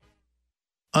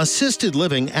 Assisted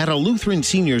living at a Lutheran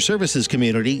Senior Services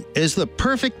community is the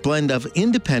perfect blend of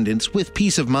independence with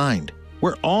peace of mind,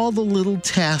 where all the little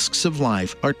tasks of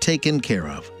life are taken care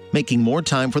of, making more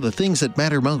time for the things that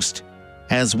matter most.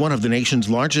 As one of the nation's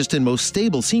largest and most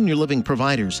stable senior living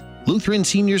providers, Lutheran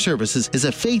Senior Services is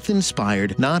a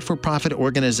faith-inspired, not-for-profit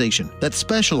organization that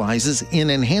specializes in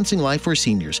enhancing life for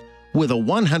seniors with a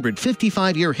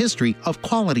 155-year history of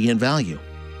quality and value.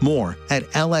 More at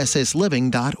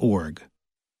lssliving.org.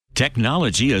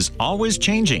 Technology is always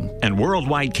changing, and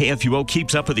Worldwide KFUO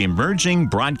keeps up with the emerging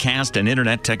broadcast and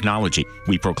internet technology.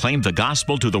 We proclaim the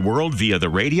gospel to the world via the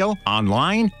radio,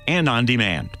 online, and on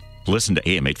demand. Listen to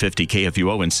AM 850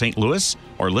 KFUO in St. Louis,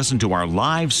 or listen to our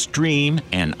live stream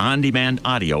and on-demand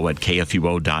audio at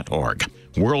kfuo.org.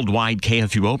 Worldwide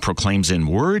KFUO proclaims in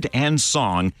word and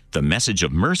song the message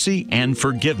of mercy and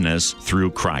forgiveness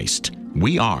through Christ.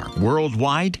 We are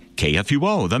Worldwide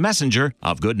KFUO, the messenger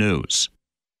of good news.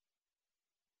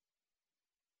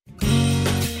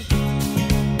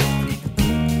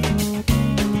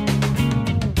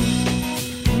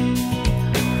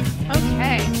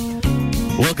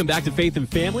 Welcome back to Faith and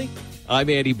Family. I'm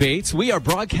Andy Bates. We are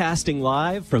broadcasting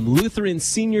live from Lutheran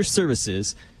Senior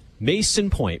Services, Mason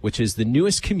Point, which is the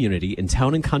newest community in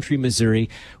Town and Country, Missouri.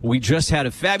 We just had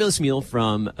a fabulous meal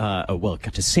from,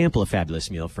 got to sample a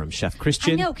fabulous meal from Chef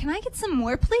Christian. I know. Can I get some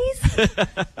more, please?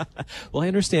 Well, I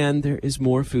understand there is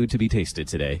more food to be tasted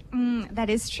today. That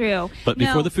is true. But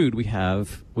before the food, we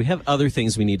have other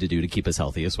things we need to do to keep us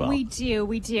healthy as well. We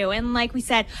do. And like we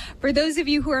said, for those of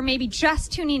you who are maybe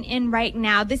just tuning in right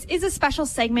now, this is a special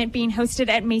segment being hosted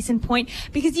at Mason Point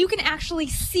because you can actually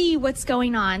see what's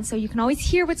going on. So you can always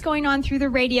hear what's going on through the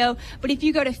radio. But if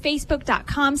you go to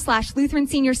facebook.com/Lutheran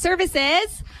Senior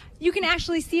Services, you can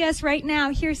actually see us right now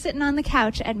here sitting on the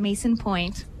couch at Mason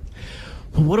Point.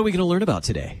 Well, what are we going to learn about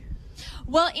today?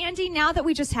 Well, Andy, now that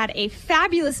we just had a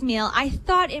fabulous meal, I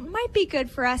thought it might be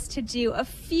good for us to do a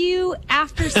few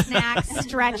after-snack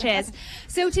stretches.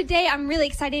 So today, I'm really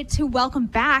excited to welcome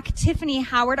back Tiffany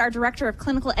Howard, our Director of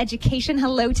Clinical Education.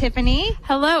 Hello, Tiffany.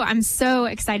 Hello. I'm so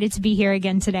excited to be here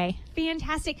again today.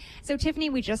 Fantastic. So, Tiffany,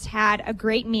 we just had a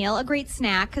great meal, a great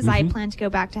snack, because I plan to go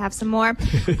back to have some more.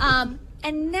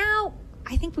 And now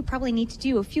I think we probably need to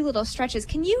do a few little stretches.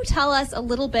 Can you tell us a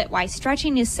little bit why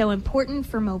stretching is so important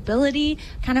for mobility,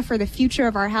 kind of for the future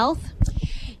of our health?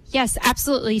 Yes,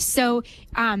 absolutely. So,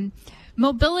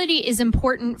 mobility is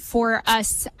important for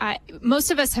us.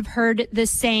 Most of us have heard this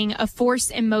saying, a force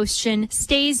in motion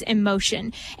stays in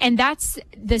motion. And that's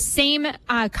the same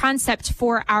concept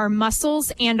for our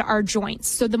muscles and our joints.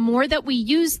 So the more that we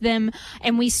use them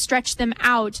and we stretch them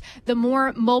out, the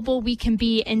more mobile we can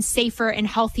be and safer and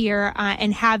healthier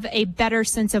and have a better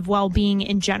sense of well-being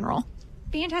in general.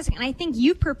 Fantastic. And I think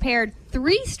you prepared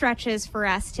 3 stretches for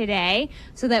us today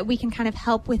so that we can kind of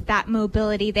help with that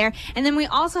mobility there. And then we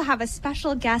also have a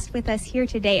special guest with us here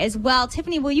today as well.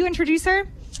 Tiffany, will you introduce her?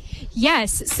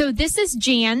 Yes. So this is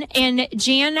Jan, and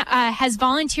Jan has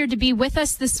volunteered to be with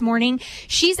us this morning.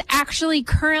 She's actually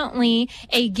currently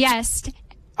a guest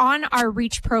on our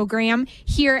REACH program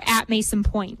here at Mason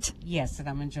Point. Yes, and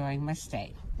I'm enjoying my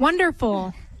stay.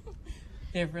 Wonderful.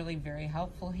 They're really very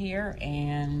helpful here,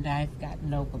 and I've got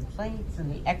no complaints,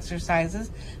 and the exercises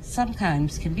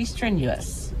sometimes can be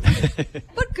strenuous.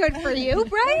 But good for you,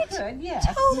 right? Good, yes.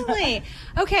 Totally.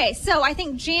 Okay, so I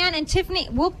think Jan and Tiffany,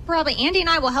 Andy and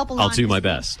I will help along. I'll do my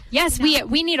best. Yes,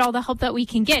 we need all the help that we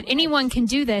can get. Anyone can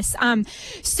do this.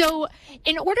 So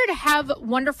in order to have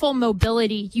wonderful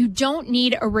mobility, you don't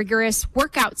need a rigorous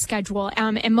workout schedule.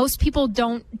 And most people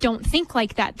don't think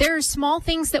like that. There are small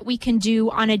things that we can do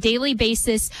on a daily basis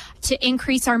to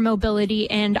increase our mobility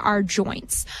and our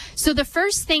joints. So the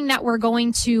first thing that we're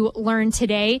going to learn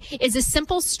today is a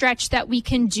simple stretch that we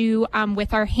can do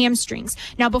with our hamstrings.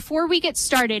 Now, before we get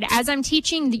started, as I'm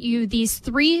teaching you these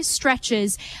 3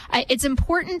 stretches, it's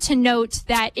important to note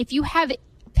that if you have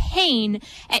pain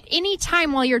at any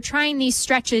time while you're trying these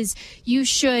stretches, you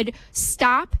should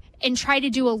stop and try to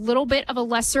do a little bit of a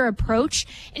lesser approach.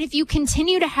 And if you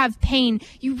continue to have pain,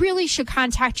 you really should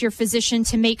contact your physician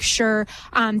to make sure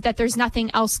that there's nothing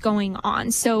else going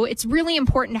on. So it's really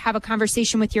important to have a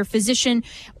conversation with your physician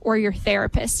or your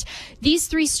therapist. These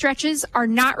 3 stretches are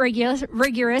not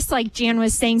rigorous, like Jan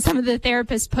was saying, some of the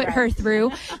therapists put her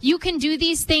through. You can do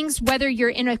these things whether you're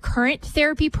in a current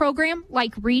therapy program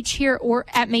like REACH here or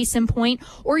at Mason Point,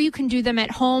 or you can do them at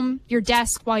home, your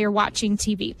desk, while you're watching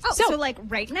TV. Oh, so like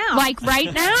right now. Like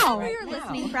right now. Where you're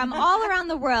listening from all around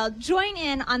the world, join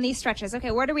in on these stretches. Okay,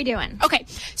 what are we doing? Okay,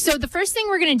 so the first thing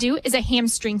we're going to do is a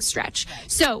hamstring stretch.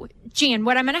 So, Jan,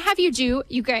 what I'm going to have you do,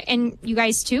 you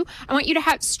guys too, I want you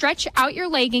to stretch out your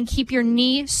leg and keep your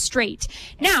knee straight.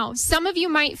 Now, some of you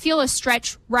might feel a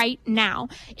stretch right now.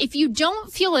 If you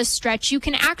don't feel a stretch, you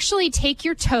can actually take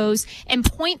your toes and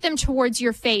point them towards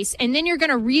your face, and then you're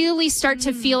going to really start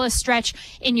to feel a stretch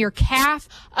in your calf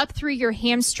up through your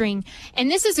hamstring.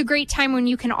 And this is a great time when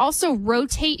you can also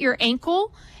rotate your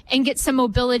ankle and get some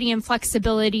mobility and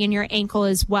flexibility in your ankle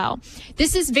as well.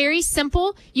 This is very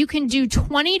simple. You can do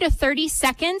 20 to 30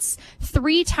 seconds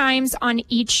 3 times on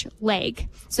each leg.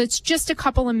 So it's just a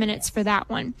couple of minutes for that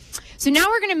one. So now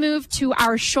we're going to move to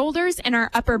our shoulders and our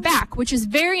upper back, which is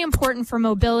very important for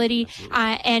mobility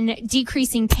and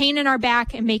decreasing pain in our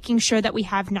back and making sure that we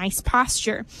have nice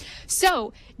posture.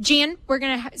 So, Jan, we're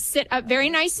going to sit up very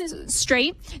nice and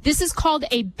straight. This is called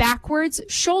a backwards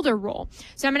shoulder roll.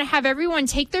 So I'm going to have everyone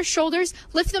take their shoulders,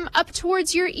 lift them up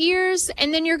towards your ears,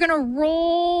 and then you're going to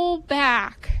roll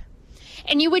back.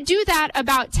 And you would do that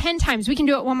about 10 times. We can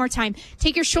do it one more time.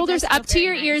 Take your shoulders up to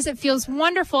your ears. It feels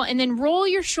wonderful. And then roll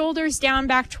your shoulders down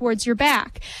back towards your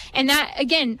back. And that,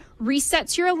 again,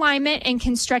 resets your alignment and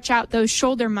can stretch out those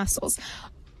shoulder muscles.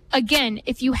 Again,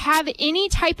 if you have any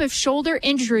type of shoulder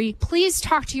injury, please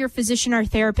talk to your physician or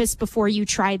therapist before you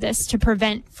try this to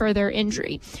prevent further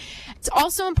injury. It's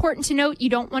also important to note you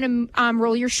don't want to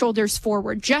roll your shoulders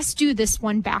forward. Just do this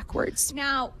one backwards.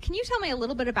 Now, can you tell me a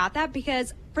little bit about that?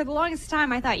 Because for the longest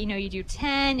time, I thought, you do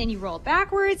 10 and you roll it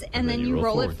backwards and then you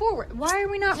roll it forward. Why are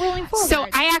we not rolling forward? So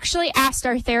I actually asked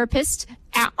our therapist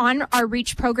on our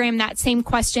REACH program that same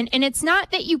question. And it's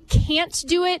not that you can't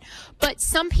do it, but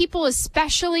some people,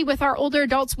 especially with our older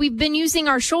adults, we've been using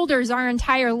our shoulders our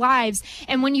entire lives.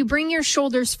 And when you bring your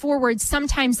shoulders forward,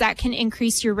 sometimes that can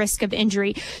increase your risk of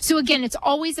injury. So again, it's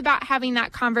always about having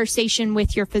that conversation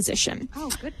with your physician.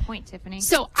 Oh, good point, Tiffany.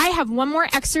 So I have one more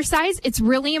exercise. It's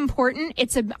really important.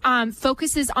 It's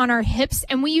focuses on our hips,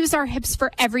 and we use our hips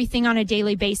for everything on a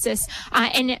daily basis.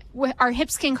 Our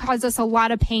hips can cause us a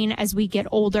lot of pain as we get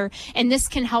older, and this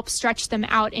can help stretch them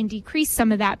out and decrease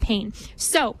some of that pain.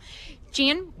 So,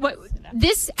 Jan,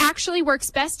 this actually works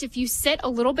best if you sit a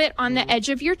little bit on the edge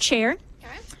of your chair.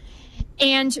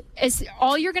 And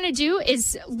all you're going to do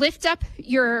is lift up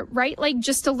your right leg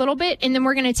just a little bit, and then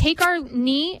we're going to take our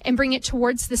knee and bring it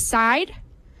towards the side.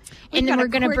 And then we're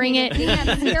going to bring it.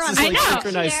 I know.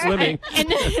 Synchronized swimming.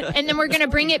 And then we're going to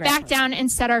bring it back down and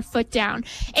set our foot down.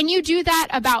 And you do that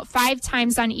about 5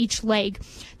 times on each leg.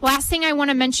 Last thing I want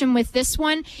to mention with this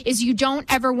one is you don't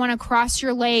ever want to cross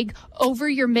your leg over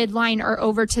your midline or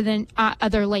over to the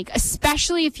other leg,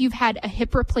 especially if you've had a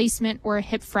hip replacement or a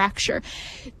hip fracture.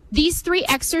 These 3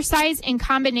 exercises in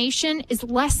combination is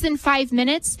less than 5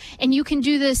 minutes, and you can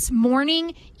do this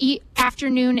morning,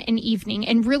 afternoon, and evening,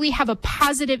 and really have a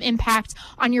positive impact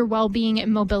on your well-being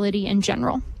and mobility in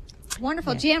general.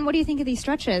 Wonderful. Jan, what do you think of these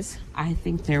stretches? I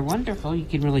think they're wonderful. You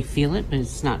can really feel it, but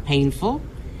it's not painful.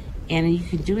 And you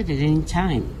can do it at any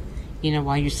time.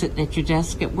 While you're sitting at your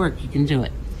desk at work, you can do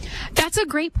it. That's a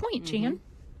great point, Jan.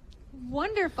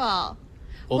 Wonderful.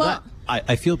 Well,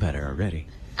 I feel better already.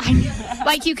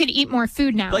 Like you could eat more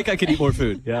food now. Like I could eat more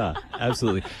food. Yeah,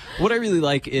 absolutely. What I really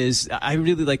like is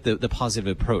the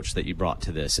positive approach that you brought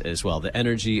to this as well. The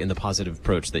energy and the positive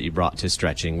approach that you brought to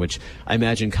stretching, which I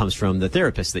imagine comes from the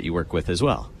therapist that you work with as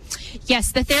well.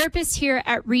 Yes, the therapists here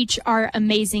at REACH are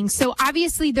amazing. So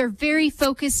obviously they're very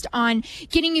focused on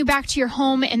getting you back to your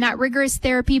home and that rigorous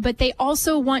therapy, but they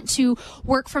also want to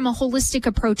work from a holistic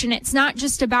approach. And it's not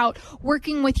just about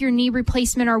working with your knee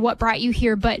replacement or what brought you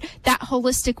here, but that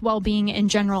holistic well-being in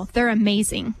general. They're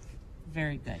amazing.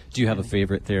 Very good. Do you have a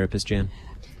favorite therapist, Jan?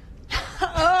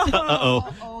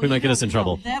 We might get us in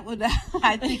trouble.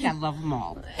 I think I love them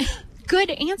all. Good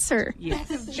answer. Yes.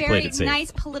 That's a very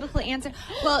nice political answer.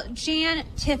 Well, Jan,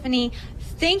 Tiffany,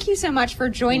 thank you so much for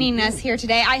joining us here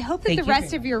today. I hope that the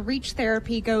rest of your REACH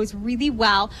therapy goes really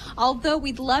well. Although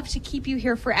we'd love to keep you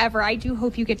here forever, I do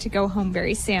hope you get to go home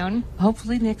very soon.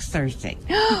 Hopefully next Thursday.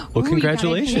 Well,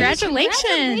 congratulations.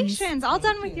 Congratulations. All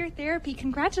done with your therapy.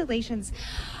 Congratulations.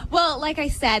 Well, like I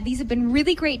said, these have been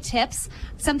really great tips,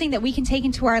 something that we can take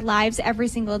into our lives every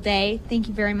single day. Thank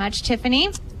you very much, Tiffany.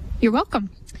 You're welcome.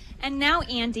 And now,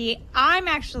 Andy, I'm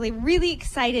actually really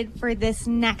excited for this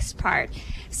next part.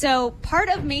 So part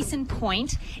of Mason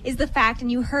Point is the fact,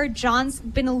 and you heard John's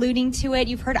been alluding to it,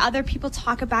 you've heard other people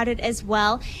talk about it as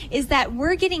well, is that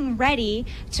we're getting ready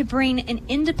to bring an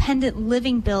independent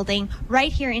living building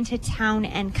right here into Town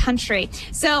and Country.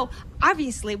 So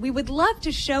obviously, we would love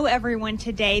to show everyone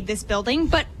today this building,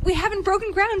 but we haven't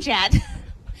broken ground yet.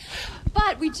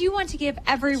 But we do want to give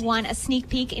everyone a sneak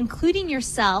peek, including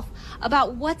yourself,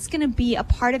 about what's going to be a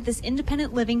part of this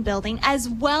independent living building, as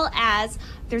well as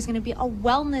there's going to be a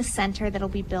wellness center that'll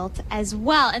be built as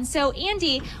well. And so,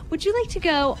 Andy, would you like to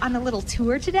go on a little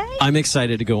tour today? I'm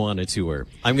excited to go on a tour.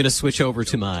 I'm going to switch over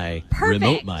to my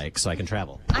remote mic so I can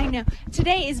travel. I know.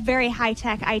 Today is very high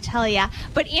tech, I tell ya.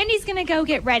 But Andy's going to go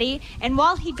get ready. And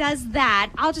while he does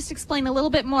that, I'll just explain a little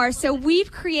bit more. So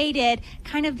we've created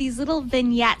kind of these little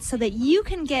vignettes so that you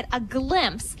can get a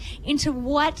glimpse into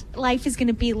what life is going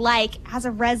to be like as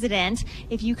a resident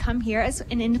if you come here as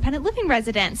an independent living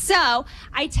resident. So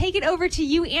I take it over to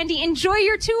you, Andy. Enjoy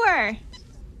your tour.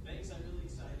 Thanks. I'm really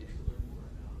excited to learn more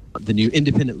about the new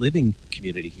independent living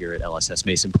community here at LSS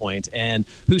Mason Point. And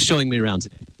who's showing me around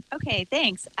today? Okay,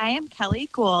 thanks. I am Kelly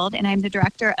Gould, and I'm the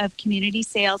Director of Community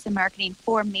Sales and Marketing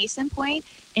for Mason Point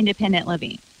Independent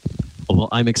Living. Well,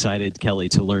 I'm excited, Kelly,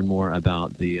 to learn more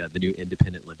about the new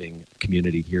independent living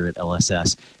community here at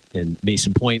LSS in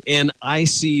Mason Point. And I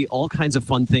see all kinds of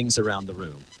fun things around the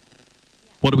room.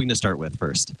 What are we going to start with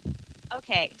first?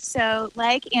 Okay, so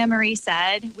like Anne-Marie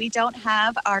said, we don't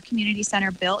have our community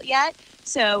center built yet.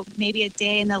 So maybe a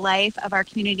day in the life of our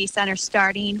community center,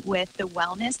 starting with the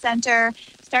wellness center,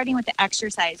 starting with the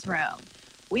exercise room.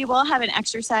 We will have an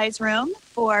exercise room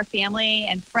for family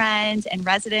and friends and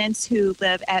residents who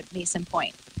live at Mason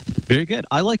Point. Very good.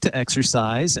 I like to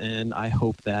exercise, and I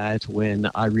hope that when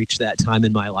I reach that time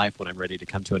in my life when I'm ready to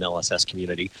come to an LSS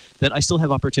community, that I still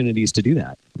have opportunities to do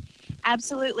that.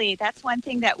 Absolutely. That's one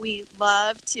thing that we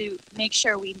love to make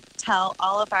sure we tell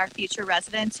all of our future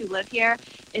residents who live here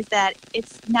is that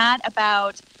it's not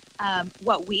about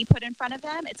what we put in front of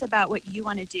them. It's about what you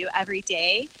want to do every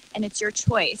day, and it's your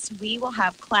choice. We will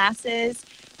have classes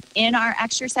in our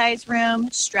exercise room,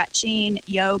 stretching,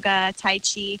 yoga, Tai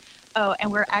Chi. Oh,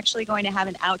 and we're actually going to have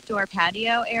an outdoor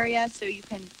patio area so you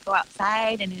can go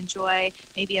outside and enjoy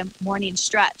maybe a morning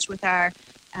stretch with our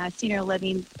senior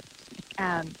living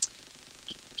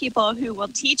people who will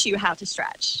teach you how to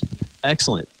stretch.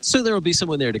 Excellent. So there will be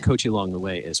someone there to coach you along the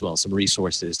way as well, some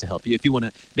resources to help you if you want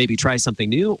to maybe try something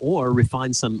new or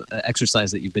refine some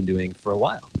exercise that you've been doing for a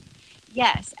while.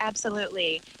 Yes,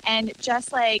 absolutely. And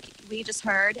just like we just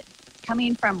heard,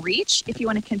 coming from Reach, if you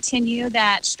want to continue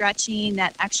that stretching,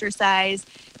 that exercise,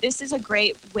 this is a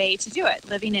great way to do it.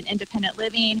 Living in independent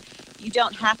living, you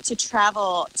don't have to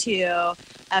travel to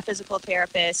a physical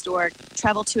therapist or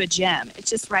travel to a gym. It's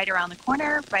just right around the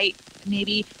corner,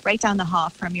 maybe right down the hall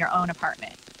from your own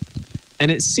apartment.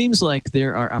 And it seems like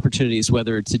there are opportunities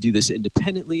whether to do this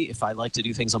independently, if I like to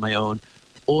do things on my own,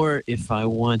 or if I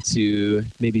want to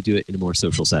maybe do it in a more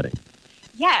social setting.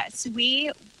 Yes,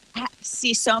 we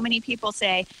see so many people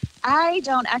say, I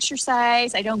don't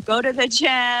exercise, I don't go to the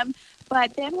gym.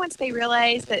 But then once they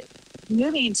realize that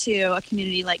moving to a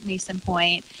community like Mason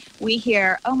Point, we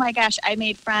hear, oh my gosh, I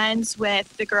made friends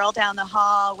with the girl down the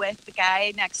hall, with the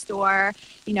guy next door.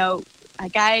 You know,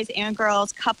 guys and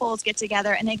girls, couples get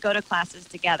together and they go to classes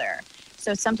together.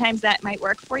 So sometimes that might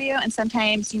work for you, and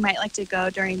sometimes you might like to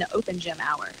go during the open gym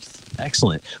hours.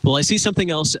 Excellent. Well, I see something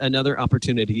else, another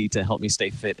opportunity to help me stay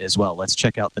fit as well. Let's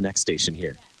check out the next station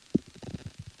here.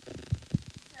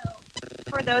 So,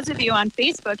 for those of you on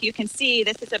Facebook, you can see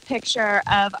this is a picture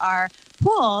of our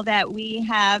pool that we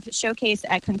have showcased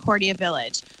at Concordia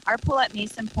Village. Our pool at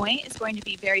Mason Point is going to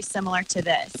be very similar to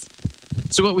this.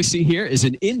 So what we see here is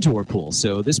an indoor pool.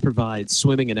 So this provides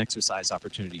swimming and exercise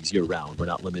opportunities year-round. We're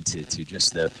not limited to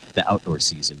just the outdoor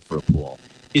season for a pool.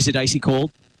 Is it icy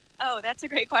cold? Oh, that's a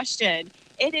great question.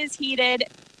 It is heated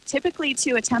typically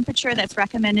to a temperature that's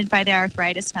recommended by the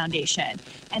Arthritis Foundation.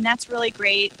 And that's really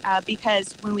great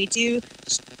because when we do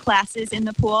classes in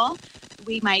the pool,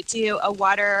 we might do a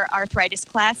water arthritis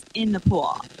class in the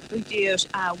pool. We do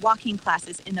walking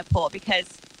classes in the pool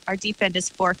because our deep end is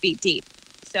 4 feet deep.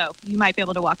 So you might be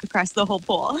able to walk across the whole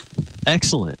pool.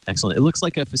 Excellent, excellent. It looks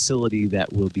like a facility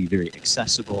that will be very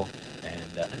accessible,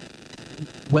 and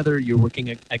whether you're working,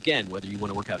 whether you want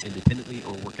to work out independently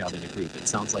or work out in a group, it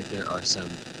sounds like there are some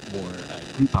more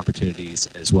group opportunities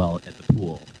as well at the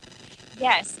pool.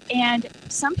 Yes, and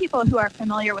some people who are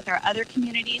familiar with our other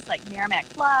communities like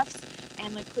Merrimack Bluffs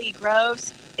and Laclede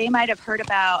Groves, they might have heard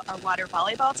about our water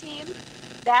volleyball team.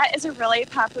 That is a really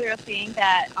popular thing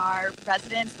that our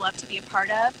residents love to be a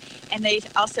part of. And they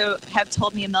also have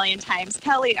told me a million times,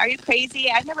 Kelly, are you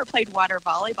crazy? I've never played water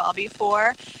volleyball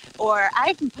before, or I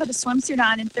haven't put a swimsuit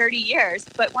on in 30 years.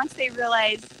 But once they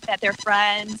realize that their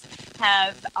friends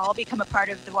have all become a part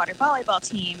of the water volleyball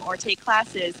team or take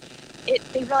classes,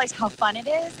 they realize how fun it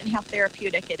is and how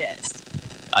therapeutic it is.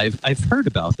 I've heard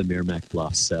about the Merrimack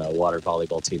Bluffs water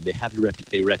volleyball team. They have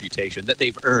a reputation that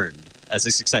they've earned as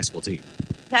a successful team.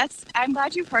 I'm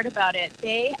glad you've heard about it.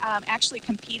 They actually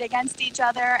compete against each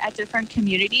other at different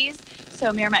communities.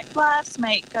 So Merrimack Bluffs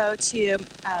might go to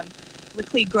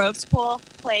Laclede Groves pool,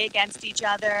 play against each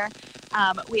other.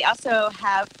 We also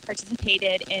have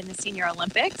participated in the Senior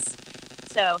Olympics.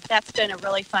 So that's been a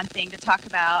really fun thing to talk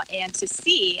about and to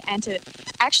see. And to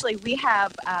actually, we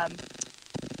have,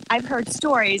 I've heard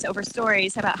stories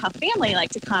about how family like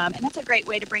to come. And that's a great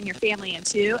way to bring your family in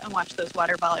too and watch those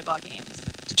water volleyball games.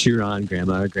 To cheer on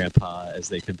grandma or grandpa as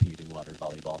they compete in water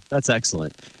volleyball. That's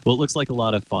excellent. Well, it looks like a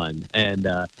lot of fun, and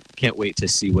can't wait to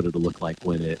see what it'll look like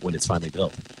when it's finally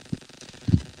built.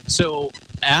 So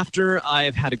after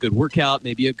I've had a good workout,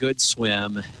 maybe a good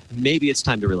swim, maybe it's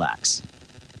time to relax.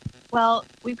 Well,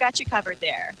 we've got you covered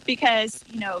there because,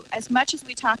 as much as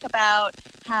we talk about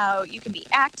how you can be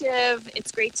active,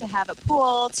 it's great to have a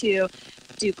pool to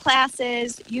do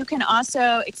classes. You can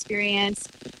also experience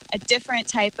a different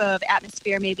type of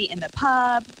atmosphere, maybe in the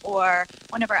pub or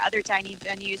one of our other dining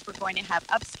venues. We're going to have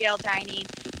upscale dining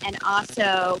and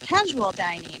also casual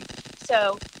dining.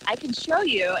 So I can show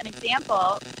you an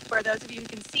example for those of you who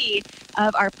can see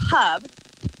of our pub.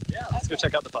 Yeah, let's go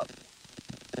check out the pub.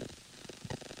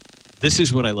 This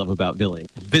is what I love about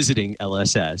visiting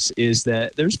LSS, is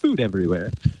that there's food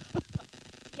everywhere.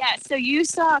 Yeah, so you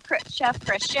saw Chef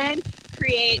Christian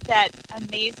create that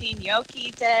amazing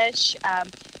gnocchi dish.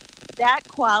 That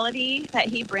quality that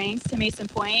he brings to Mason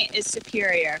Point is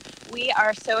superior. We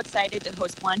are so excited to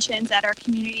host luncheons at our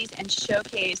communities and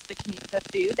showcase the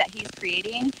food that he's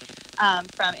creating,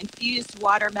 from infused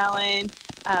watermelon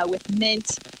with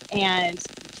mint and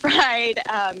fried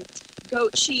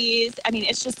goat cheese. I mean,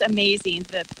 it's just amazing,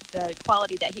 the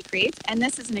quality that he creates. And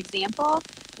this is an example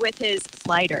with his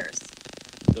sliders.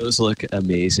 Those look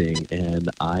amazing, and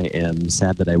I am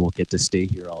sad that I won't get to stay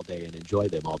here all day and enjoy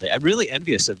them all day. I'm really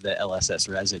envious of the LSS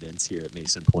residents here at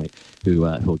Mason Point who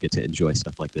will get to enjoy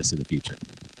stuff like this in the future.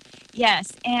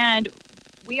 Yes, and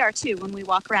we are too when we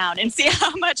walk around and see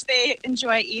how much they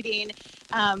enjoy eating.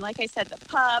 Like I said, the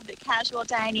pub, the casual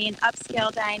dining,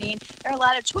 upscale dining, there are a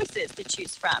lot of choices to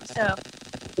choose from. So,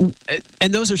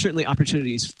 and those are certainly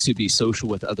opportunities to be social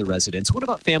with other residents. What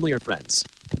about family or friends?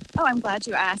 oh, I'm glad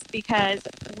you asked, because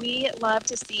we love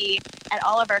to see at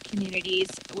all of our communities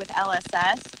with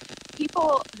LSS,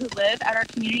 people who live at our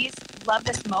communities love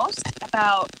this most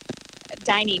about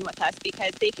dining with us,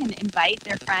 because they can invite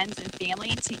their friends and family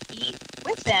to eat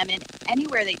with them in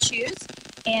anywhere they choose,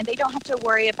 and they don't have to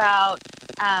worry about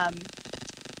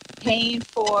paying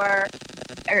for,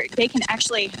 or they can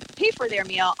actually pay for their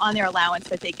meal on their allowance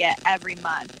that they get every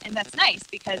month. And that's nice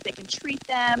because they can treat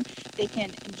them, they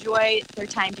can enjoy their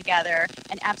time together,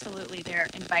 and absolutely they're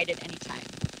invited anytime.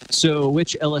 So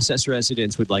which LSS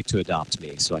residents would like to adopt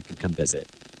me so I can come visit?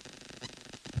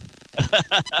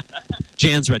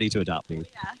 Jan's ready to adopt me.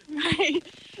 Yeah, right.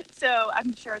 So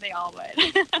I'm sure they all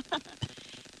would. Yep.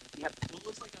 Well, it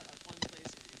looks like a fun place.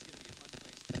 It's going to be a fun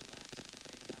place to relax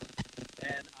and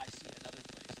hang out. And I see another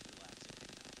place to relax and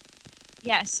hang out.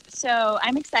 Yes. So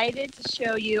I'm excited to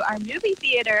show you our movie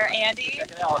theater, Andy.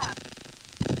 Check it out.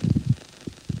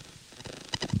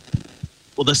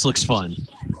 Well, this looks fun.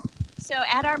 So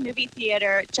at our movie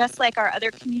theater, just like our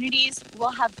other communities,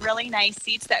 we'll have really nice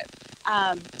seats that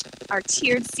are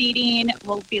tiered seating.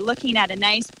 We'll be looking at a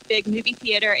nice big movie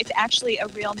theater. It's actually a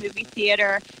real movie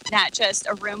theater, not just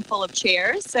a room full of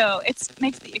chairs. So it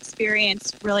makes the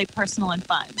experience really personal and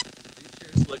fun.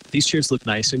 These chairs look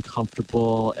nice and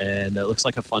comfortable, and it looks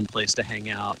like a fun place to hang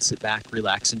out, sit back,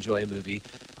 relax, enjoy a movie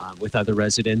with other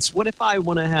residents. What if I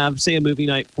want to have, say, a movie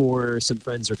night for some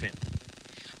friends or family?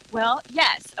 Well,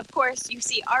 yes, of course, you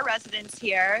see our residents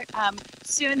here.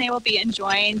 Soon they will be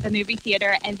enjoying the movie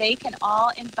theater, and they can all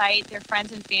invite their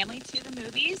friends and family to the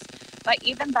movies. But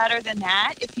even better than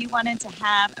that, if you wanted to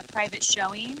have a private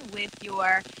showing with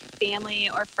your family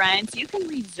or friends, you can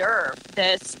reserve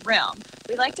this room.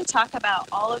 We like to talk about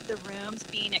all of the rooms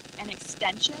being an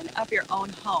extension of your own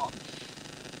home.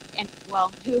 And,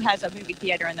 well, who has a movie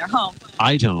theater in their home?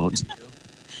 I don't.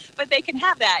 But they can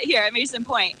have that here at Mason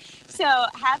Point. So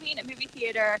having a movie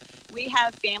theater, we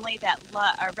have family that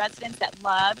are residents that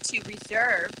love to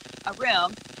reserve a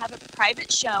room, have a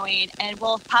private showing, and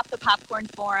we'll pop the popcorn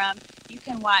for them. You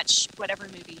can watch whatever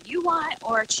movie you want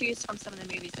or choose from some of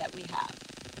the movies that we have.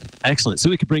 Excellent. So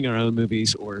we could bring our own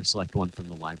movies or select one from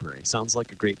the library. Sounds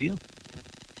like a great deal.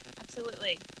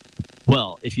 Absolutely.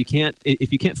 Well, if you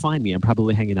can't find me, I'm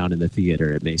probably hanging out in the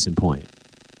theater at Mason Point,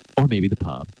 or maybe the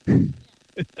pub.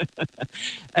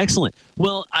 Excellent.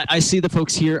 Well, I see the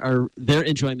folks here they're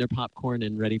enjoying their popcorn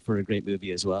and ready for a great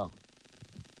movie as well.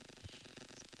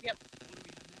 Yep.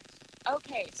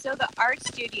 Okay, so the art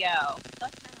studio.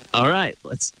 All right,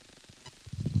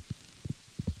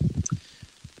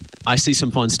 I see some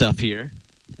fun stuff here.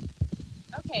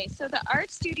 Okay, so the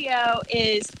art studio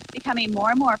is becoming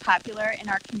more and more popular in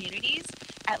our communities.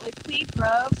 At Laclede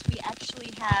Groves, we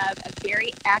actually have a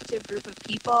very active group of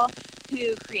people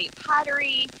who create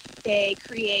pottery. They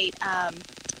create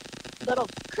little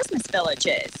Christmas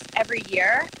villages every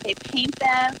year. They paint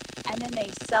them, and then they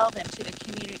sell them to the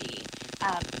community.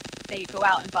 They go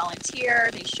out and volunteer.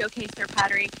 They showcase their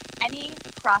pottery. Any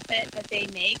profit that they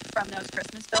make from those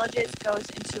Christmas villages goes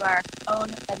into our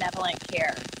own benevolent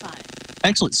care fund.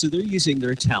 Excellent. So they're using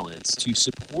their talents to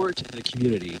support the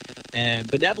community. And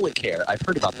benevolent care, I've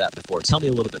heard about that before. Tell me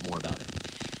a little bit more about it.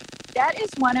 That is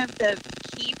one of the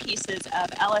key pieces of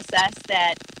LSS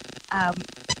that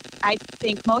I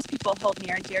think most people hold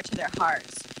near and dear to their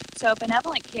hearts. So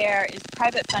benevolent care is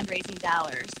private fundraising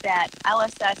dollars that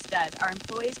LSS does. Our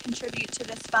employees contribute to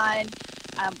this fund.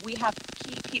 We have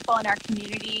key people in our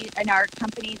community, in our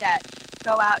company, that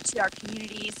go out to our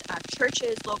communities. Our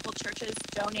churches, local churches,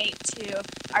 donate to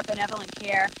our benevolent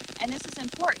care. And this is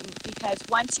important because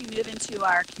once you move into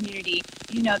our community,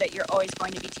 you know that you're always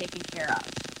going to be taken care of.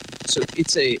 So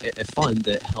it's a fund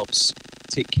that helps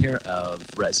take care of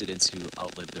residents who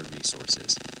outlive their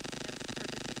resources.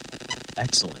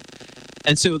 Excellent.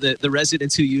 And so the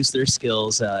residents who use their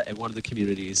skills at one of the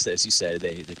communities, as you said,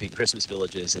 they paint Christmas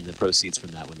villages, and the proceeds from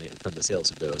that, from the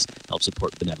sales of those, help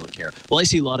support benevolent care. Well, I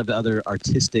see a lot of other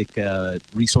artistic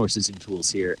resources and tools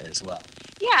here as well.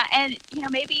 Yeah, and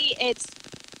maybe it's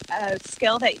a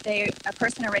skill that a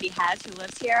person already has who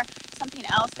lives here. something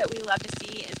else that we love to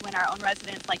see is when our own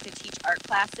residents like to teach art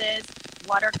classes,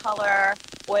 watercolor,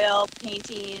 oil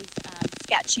paintings,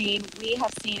 sketching. We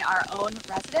have seen our own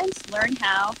residents learn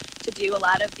how to do a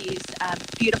lot of these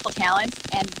beautiful talents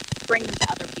and bring them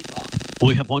to other people.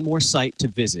 We have one more site to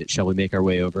visit. Shall we make our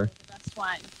way over? That's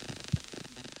one.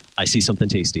 I see something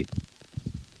tasty.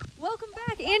 Welcome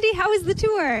back, Andy. How was the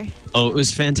tour? Oh, it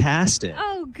was fantastic.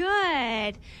 Oh,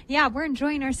 good. Yeah, we're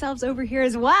enjoying ourselves over here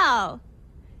as well.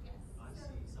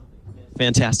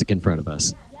 Fantastic in front of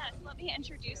us. Yes, let me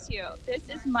introduce you. This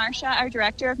is Marsha, our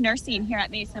Director of Nursing here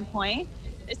at Mason Point.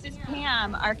 This is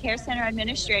Pam, our Care Center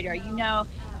Administrator. You know,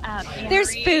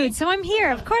 there's food, so I'm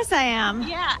here. Of course I am.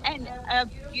 Yeah, and a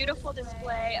beautiful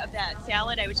display of that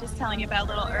salad I was just telling you about a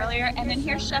little earlier. And then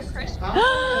here's Chef Chris. Hi,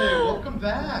 welcome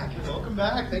back. Welcome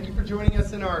back. Thank you for joining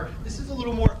us in this is a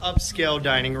little more upscale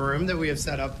dining room that we have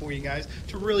set up for you guys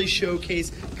to really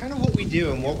showcase kind of what we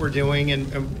do and what we're doing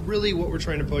and really what we're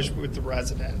trying to push with the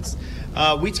residents.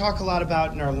 We talk a lot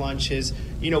about in our lunches,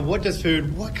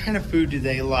 what kind of food do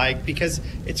they like? Because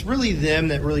it's really them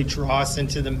that really draw us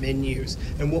into the menus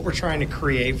and what we're trying to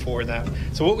create for them.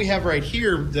 So what we have right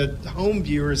here, the home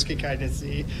viewers can kind of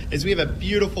see, is we have a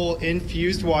beautiful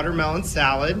infused watermelon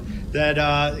salad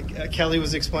that Kelly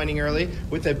was explaining earlier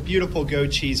with a beautiful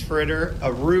goat cheese fritter,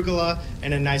 arugula,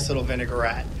 and a nice little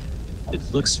vinaigrette.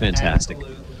 It looks fantastic.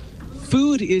 Absolutely.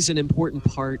 Food is an important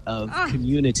part of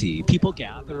community. People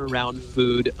gather around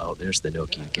food. Oh, there's the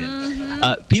gnocchi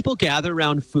again. People gather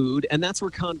around food, and that's where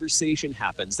conversation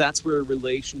happens. That's where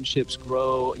relationships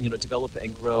grow, develop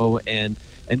and grow, and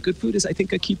good food is, I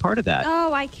think, a key part of that.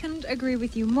 Oh, I couldn't agree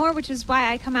with you more, which is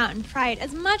why I come out and try it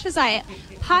as much as I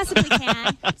possibly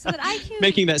can, so that I can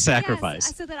making that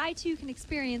sacrifice, so that I too can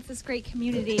experience this great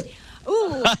community.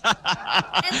 Ooh,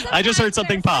 I just heard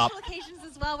something pop.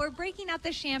 Well, we're breaking out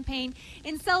the champagne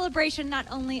in celebration not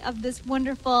only of this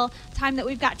wonderful time that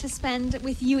we've got to spend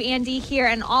with you, Andy, here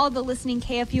and all the listening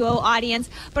KFUO audience,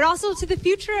 but also to the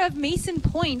future of Mason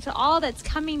Point, to all that's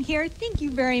coming here. Thank you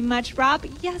very much, Rob.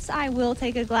 Yes, I will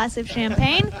take a glass of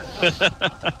champagne.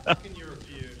 How can you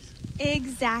refuse?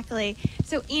 Exactly.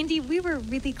 So, Andy, we were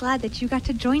really glad that you got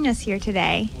to join us here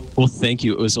today. Well, thank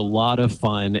you. It was a lot of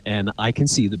fun, and I can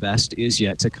see the best is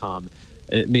yet to come.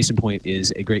 Mason Point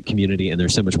is a great community, and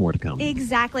there's so much more to come.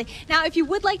 Exactly. Now, if you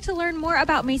would like to learn more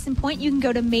about Mason Point, you can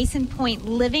go to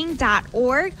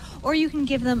masonpointliving.org, or you can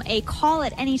give them a call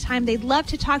at any time. They'd love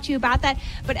to talk to you about that.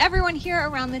 But everyone here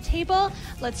around the table,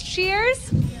 let's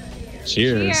cheers.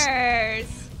 Cheers.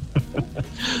 Cheers.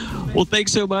 Well,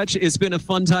 thanks so much. It's been a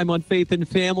fun time on Faith and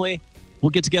Family. We'll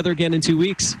get together again in 2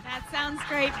 weeks. That sounds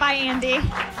great. Bye, Andy.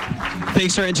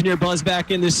 Thanks to our engineer Buzz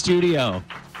back in the studio.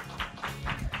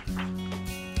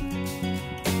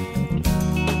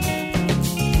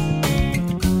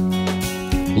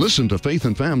 Listen to Faith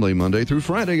and Family Monday through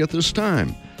Friday at this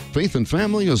time. Faith and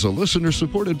Family is a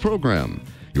listener-supported program.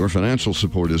 Your financial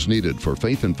support is needed for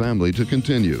Faith and Family to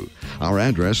continue. Our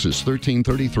address is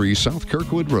 1333 South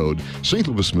Kirkwood Road, St.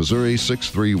 Louis, Missouri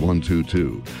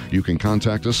 63122. You can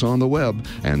contact us on the web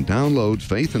and download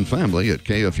Faith and Family at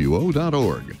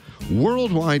kfuo.org.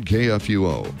 Worldwide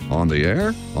KFUO, on the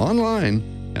air, online,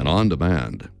 and on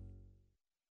demand.